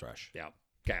of pass rush. Yeah.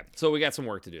 Okay. So we got some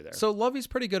work to do there. So Lovey's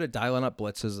pretty good at dialing up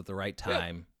blitzes at the right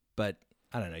time, but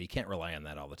I don't know. You can't rely on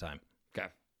that all the time. Okay.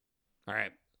 All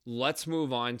right. Let's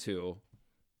move on to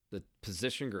the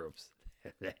position groups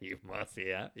that you must.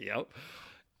 Yeah. Yep.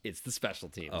 It's the special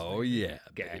teams. Oh, yeah,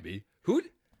 baby.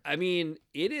 I mean,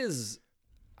 it is.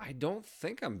 I don't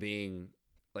think I'm being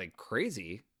like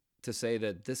crazy to say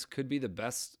that this could be the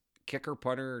best kicker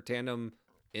punter tandem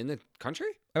in the country.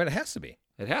 I mean, it has to be.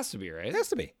 It has to be, right? It has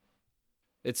to be.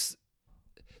 It's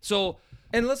so.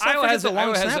 And let's not forget the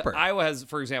long snapper. Iowa has,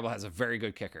 for example, has a very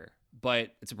good kicker,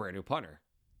 but it's a brand new punter.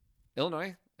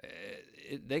 Illinois,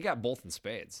 they got both in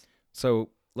spades. So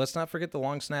let's not forget the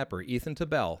long snapper. Ethan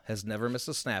Tabell has never missed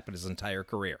a snap in his entire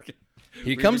career.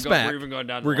 He comes back. We're even going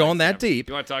down. We're going that deep.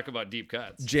 You want to talk about deep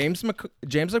cuts? James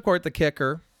McCourt, the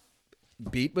kicker,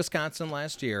 beat Wisconsin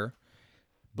last year.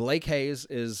 Blake Hayes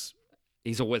is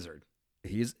He's a wizard.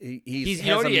 he has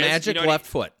a magic left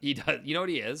foot. He does. You know what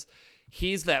he is?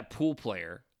 He's that pool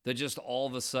player that just all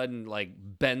of a sudden like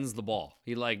bends the ball.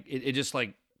 He like it just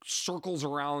like circles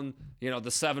around.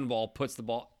 The 7 ball, puts the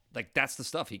ball like that's the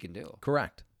stuff he can do.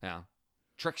 Correct. Yeah,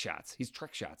 trick shots. He's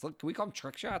trick shots. Look, can we call him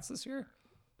trick shots this year?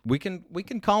 We can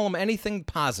call him anything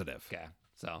positive. Okay.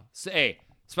 So hey,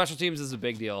 special teams is a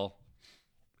big deal.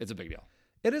 It's a big deal.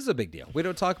 It is a big deal. We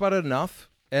don't talk about it enough.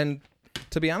 And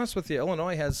to be honest with you,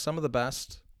 Illinois has some of the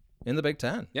best in the Big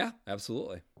Ten. Yeah,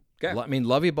 absolutely. Okay. I mean,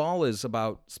 Lovey Ball is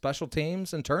about special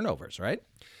teams and turnovers, right?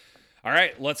 All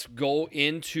right, let's go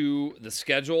into the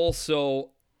schedule.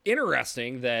 So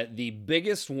interesting that the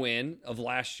biggest win of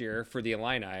last year for the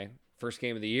Illini, first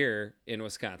game of the year in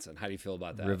Wisconsin. How do you feel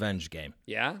about that? Revenge game.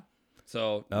 Yeah?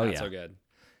 So not so good.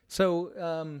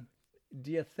 So do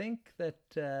you think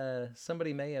that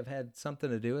somebody may have had something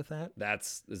to do with that?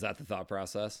 Is that the thought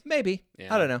process? Maybe.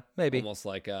 Yeah. I don't know. Maybe. Almost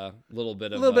like a little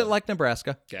bit like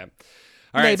Nebraska. Okay.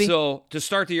 All right, Maybe. so to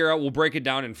start the year out, we'll break it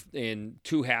down in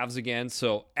 2 halves again.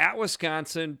 So at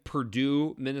Wisconsin,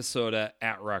 Purdue, Minnesota,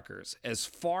 at Rutgers. As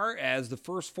far as the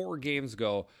first 4 games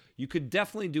go, you could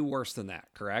definitely do worse than that,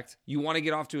 correct? You want to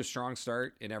get off to a strong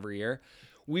start in every year.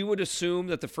 We would assume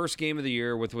that the first game of the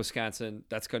year with Wisconsin,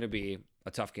 that's going to be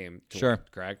a tough game to win,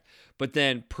 correct? But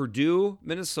then Purdue,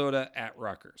 Minnesota, at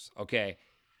Rutgers. Okay,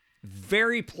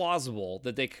 very plausible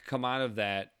that they could come out of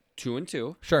that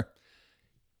 2-2. Sure.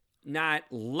 Not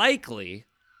likely,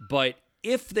 but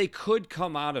if they could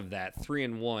come out of that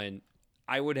 3-1,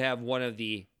 I would have one of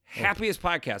the happiest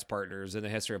podcast partners in the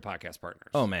history of podcast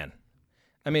partners. Oh, man.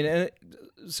 I mean,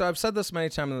 so I've said this many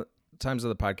times of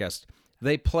the podcast.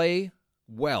 They play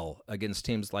well against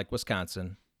teams like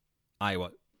Wisconsin, Iowa.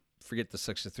 Forget the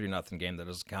 6-3 game, that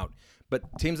doesn't count. But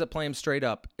teams that play them straight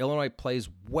up, Illinois plays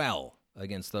well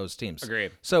against those teams.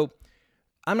 Agreed. So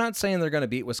I'm not saying they're going to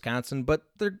beat Wisconsin, but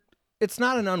it's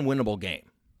not an unwinnable game.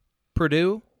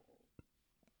 Purdue,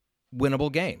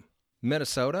 winnable game.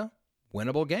 Minnesota,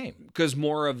 winnable game. Because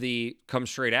more of the come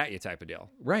straight at you type of deal.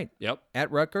 Right. Yep.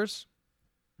 At Rutgers,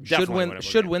 Definitely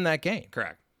should win that game.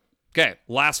 Correct. Okay,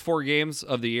 last 4 games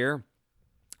of the year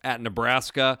at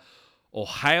Nebraska,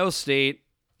 Ohio State,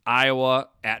 Iowa,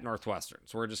 at Northwestern.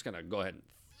 So we're just going to go ahead and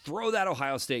throw that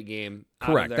Ohio State game out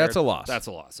of Correct. there. That's a loss. That's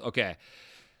a loss. Okay.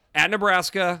 At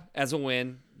Nebraska as a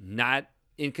win, not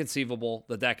inconceivable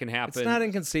that can happen. It's not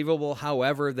inconceivable.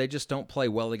 However, they just don't play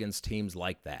well against teams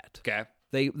like that. Okay.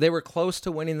 They were close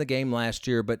to winning the game last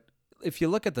year, but if you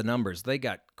look at the numbers, they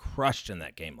got crushed in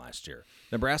that game last year.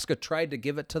 Nebraska tried to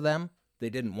give it to them. They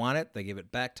didn't want it. They gave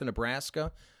it back to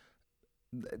Nebraska.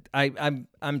 I'm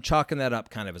chalking that up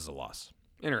kind of as a loss.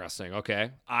 Interesting.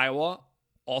 Okay. Iowa,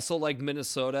 also like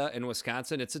Minnesota and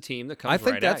Wisconsin, it's a team that comes I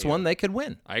think right that's at you. one they could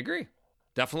win. I agree.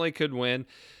 Definitely could win.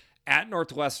 At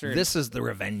Northwestern. This is the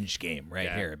revenge game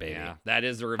here, baby. Yeah, that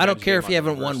is the revenge I don't care game if you on the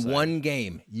haven't won reverse side. one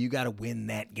game. You got to win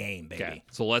that game, baby. Okay.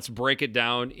 So let's break it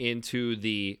down into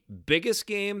the biggest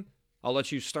game. I'll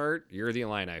let you start. You're the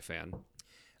Illini fan.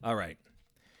 All right.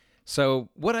 So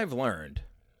what I've learned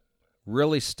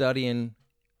really studying,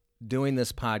 doing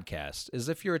this podcast, is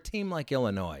if you're a team like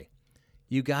Illinois,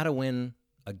 you got to win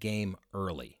a game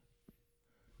early.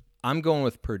 I'm going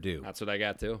with Purdue. That's what I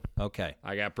got too. Okay.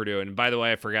 I got Purdue. And by the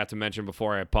way, I forgot to mention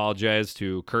before, I apologize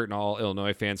to Kurt and all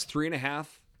Illinois fans. 3.5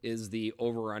 is the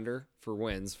over-under for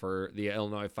wins for the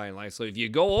Illinois Fighting Illini. So if you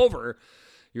go over,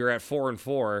 you're at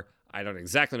 4-4. I don't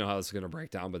exactly know how this is going to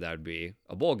break down, but that would be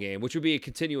a bowl game, which would be a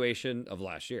continuation of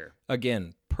last year.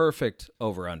 Again, perfect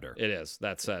over-under. It is.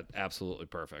 That's absolutely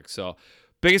perfect. So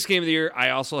biggest game of the year, I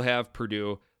also have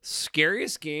Purdue.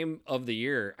 Scariest game of the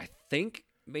year, I think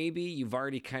maybe you've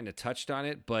already kind of touched on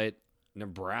it, but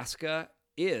Nebraska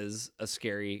is a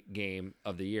scary game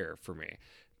of the year for me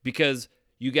because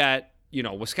you got,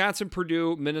 Wisconsin,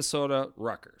 Purdue, Minnesota,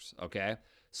 Rutgers. Okay.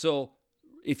 So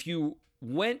if you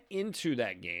went into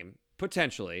that game,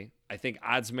 potentially, I think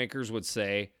odds makers would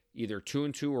say either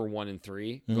 2-2 or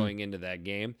 1-3 going into that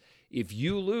game. If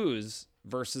you lose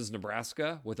versus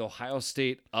Nebraska with Ohio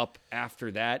State up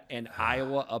after that and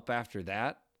Iowa up after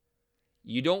that,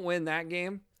 you don't win that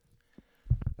game.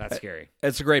 That's scary.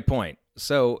 It's a great point.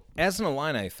 So as an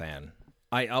Illini fan,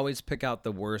 I always pick out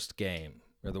the worst game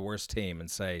or the worst team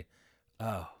and say,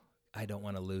 oh, I don't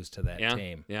want to lose to that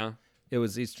team. Yeah. It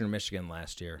was Eastern Michigan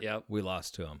last year. Yep. We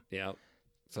lost to them. Yeah.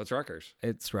 So it's Rutgers.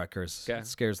 It's Rutgers. Okay. It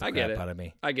scares the crap out of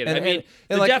me. I get it.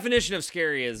 The definition of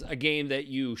scary is a game that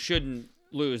you shouldn't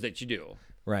lose that you do.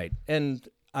 Right. And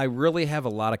I really have a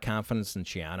lot of confidence in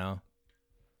Chiano.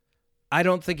 I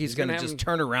don't think he's going to just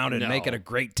turn around and make it a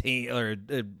great team or,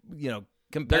 competitive.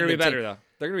 They're going to be better, though.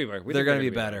 They're going to be better. They're going to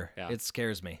be better. Yeah. It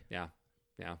scares me. Yeah.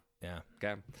 Yeah.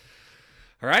 Okay.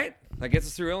 All right. That gets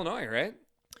us through Illinois, right?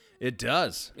 It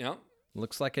does. Yeah.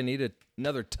 Looks like I need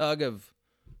another tug of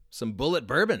some Bullet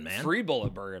Bourbon, man. Free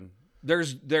Bullet Bourbon.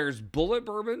 There's Bullet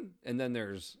Bourbon, and then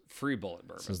there's Free Bullet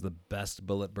Bourbon. This is the best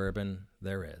Bullet Bourbon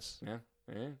there is.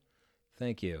 Yeah.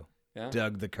 Thank you, Yeah.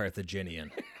 Doug the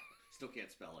Carthaginian. Still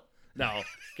can't spell it. No,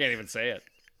 can't even say it.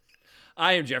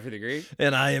 I am Jeffrey the Great.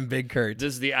 And I am Big Kurt.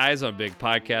 This is the Eyes on Big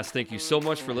podcast. Thank you so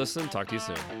much for listening. Talk to you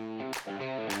soon.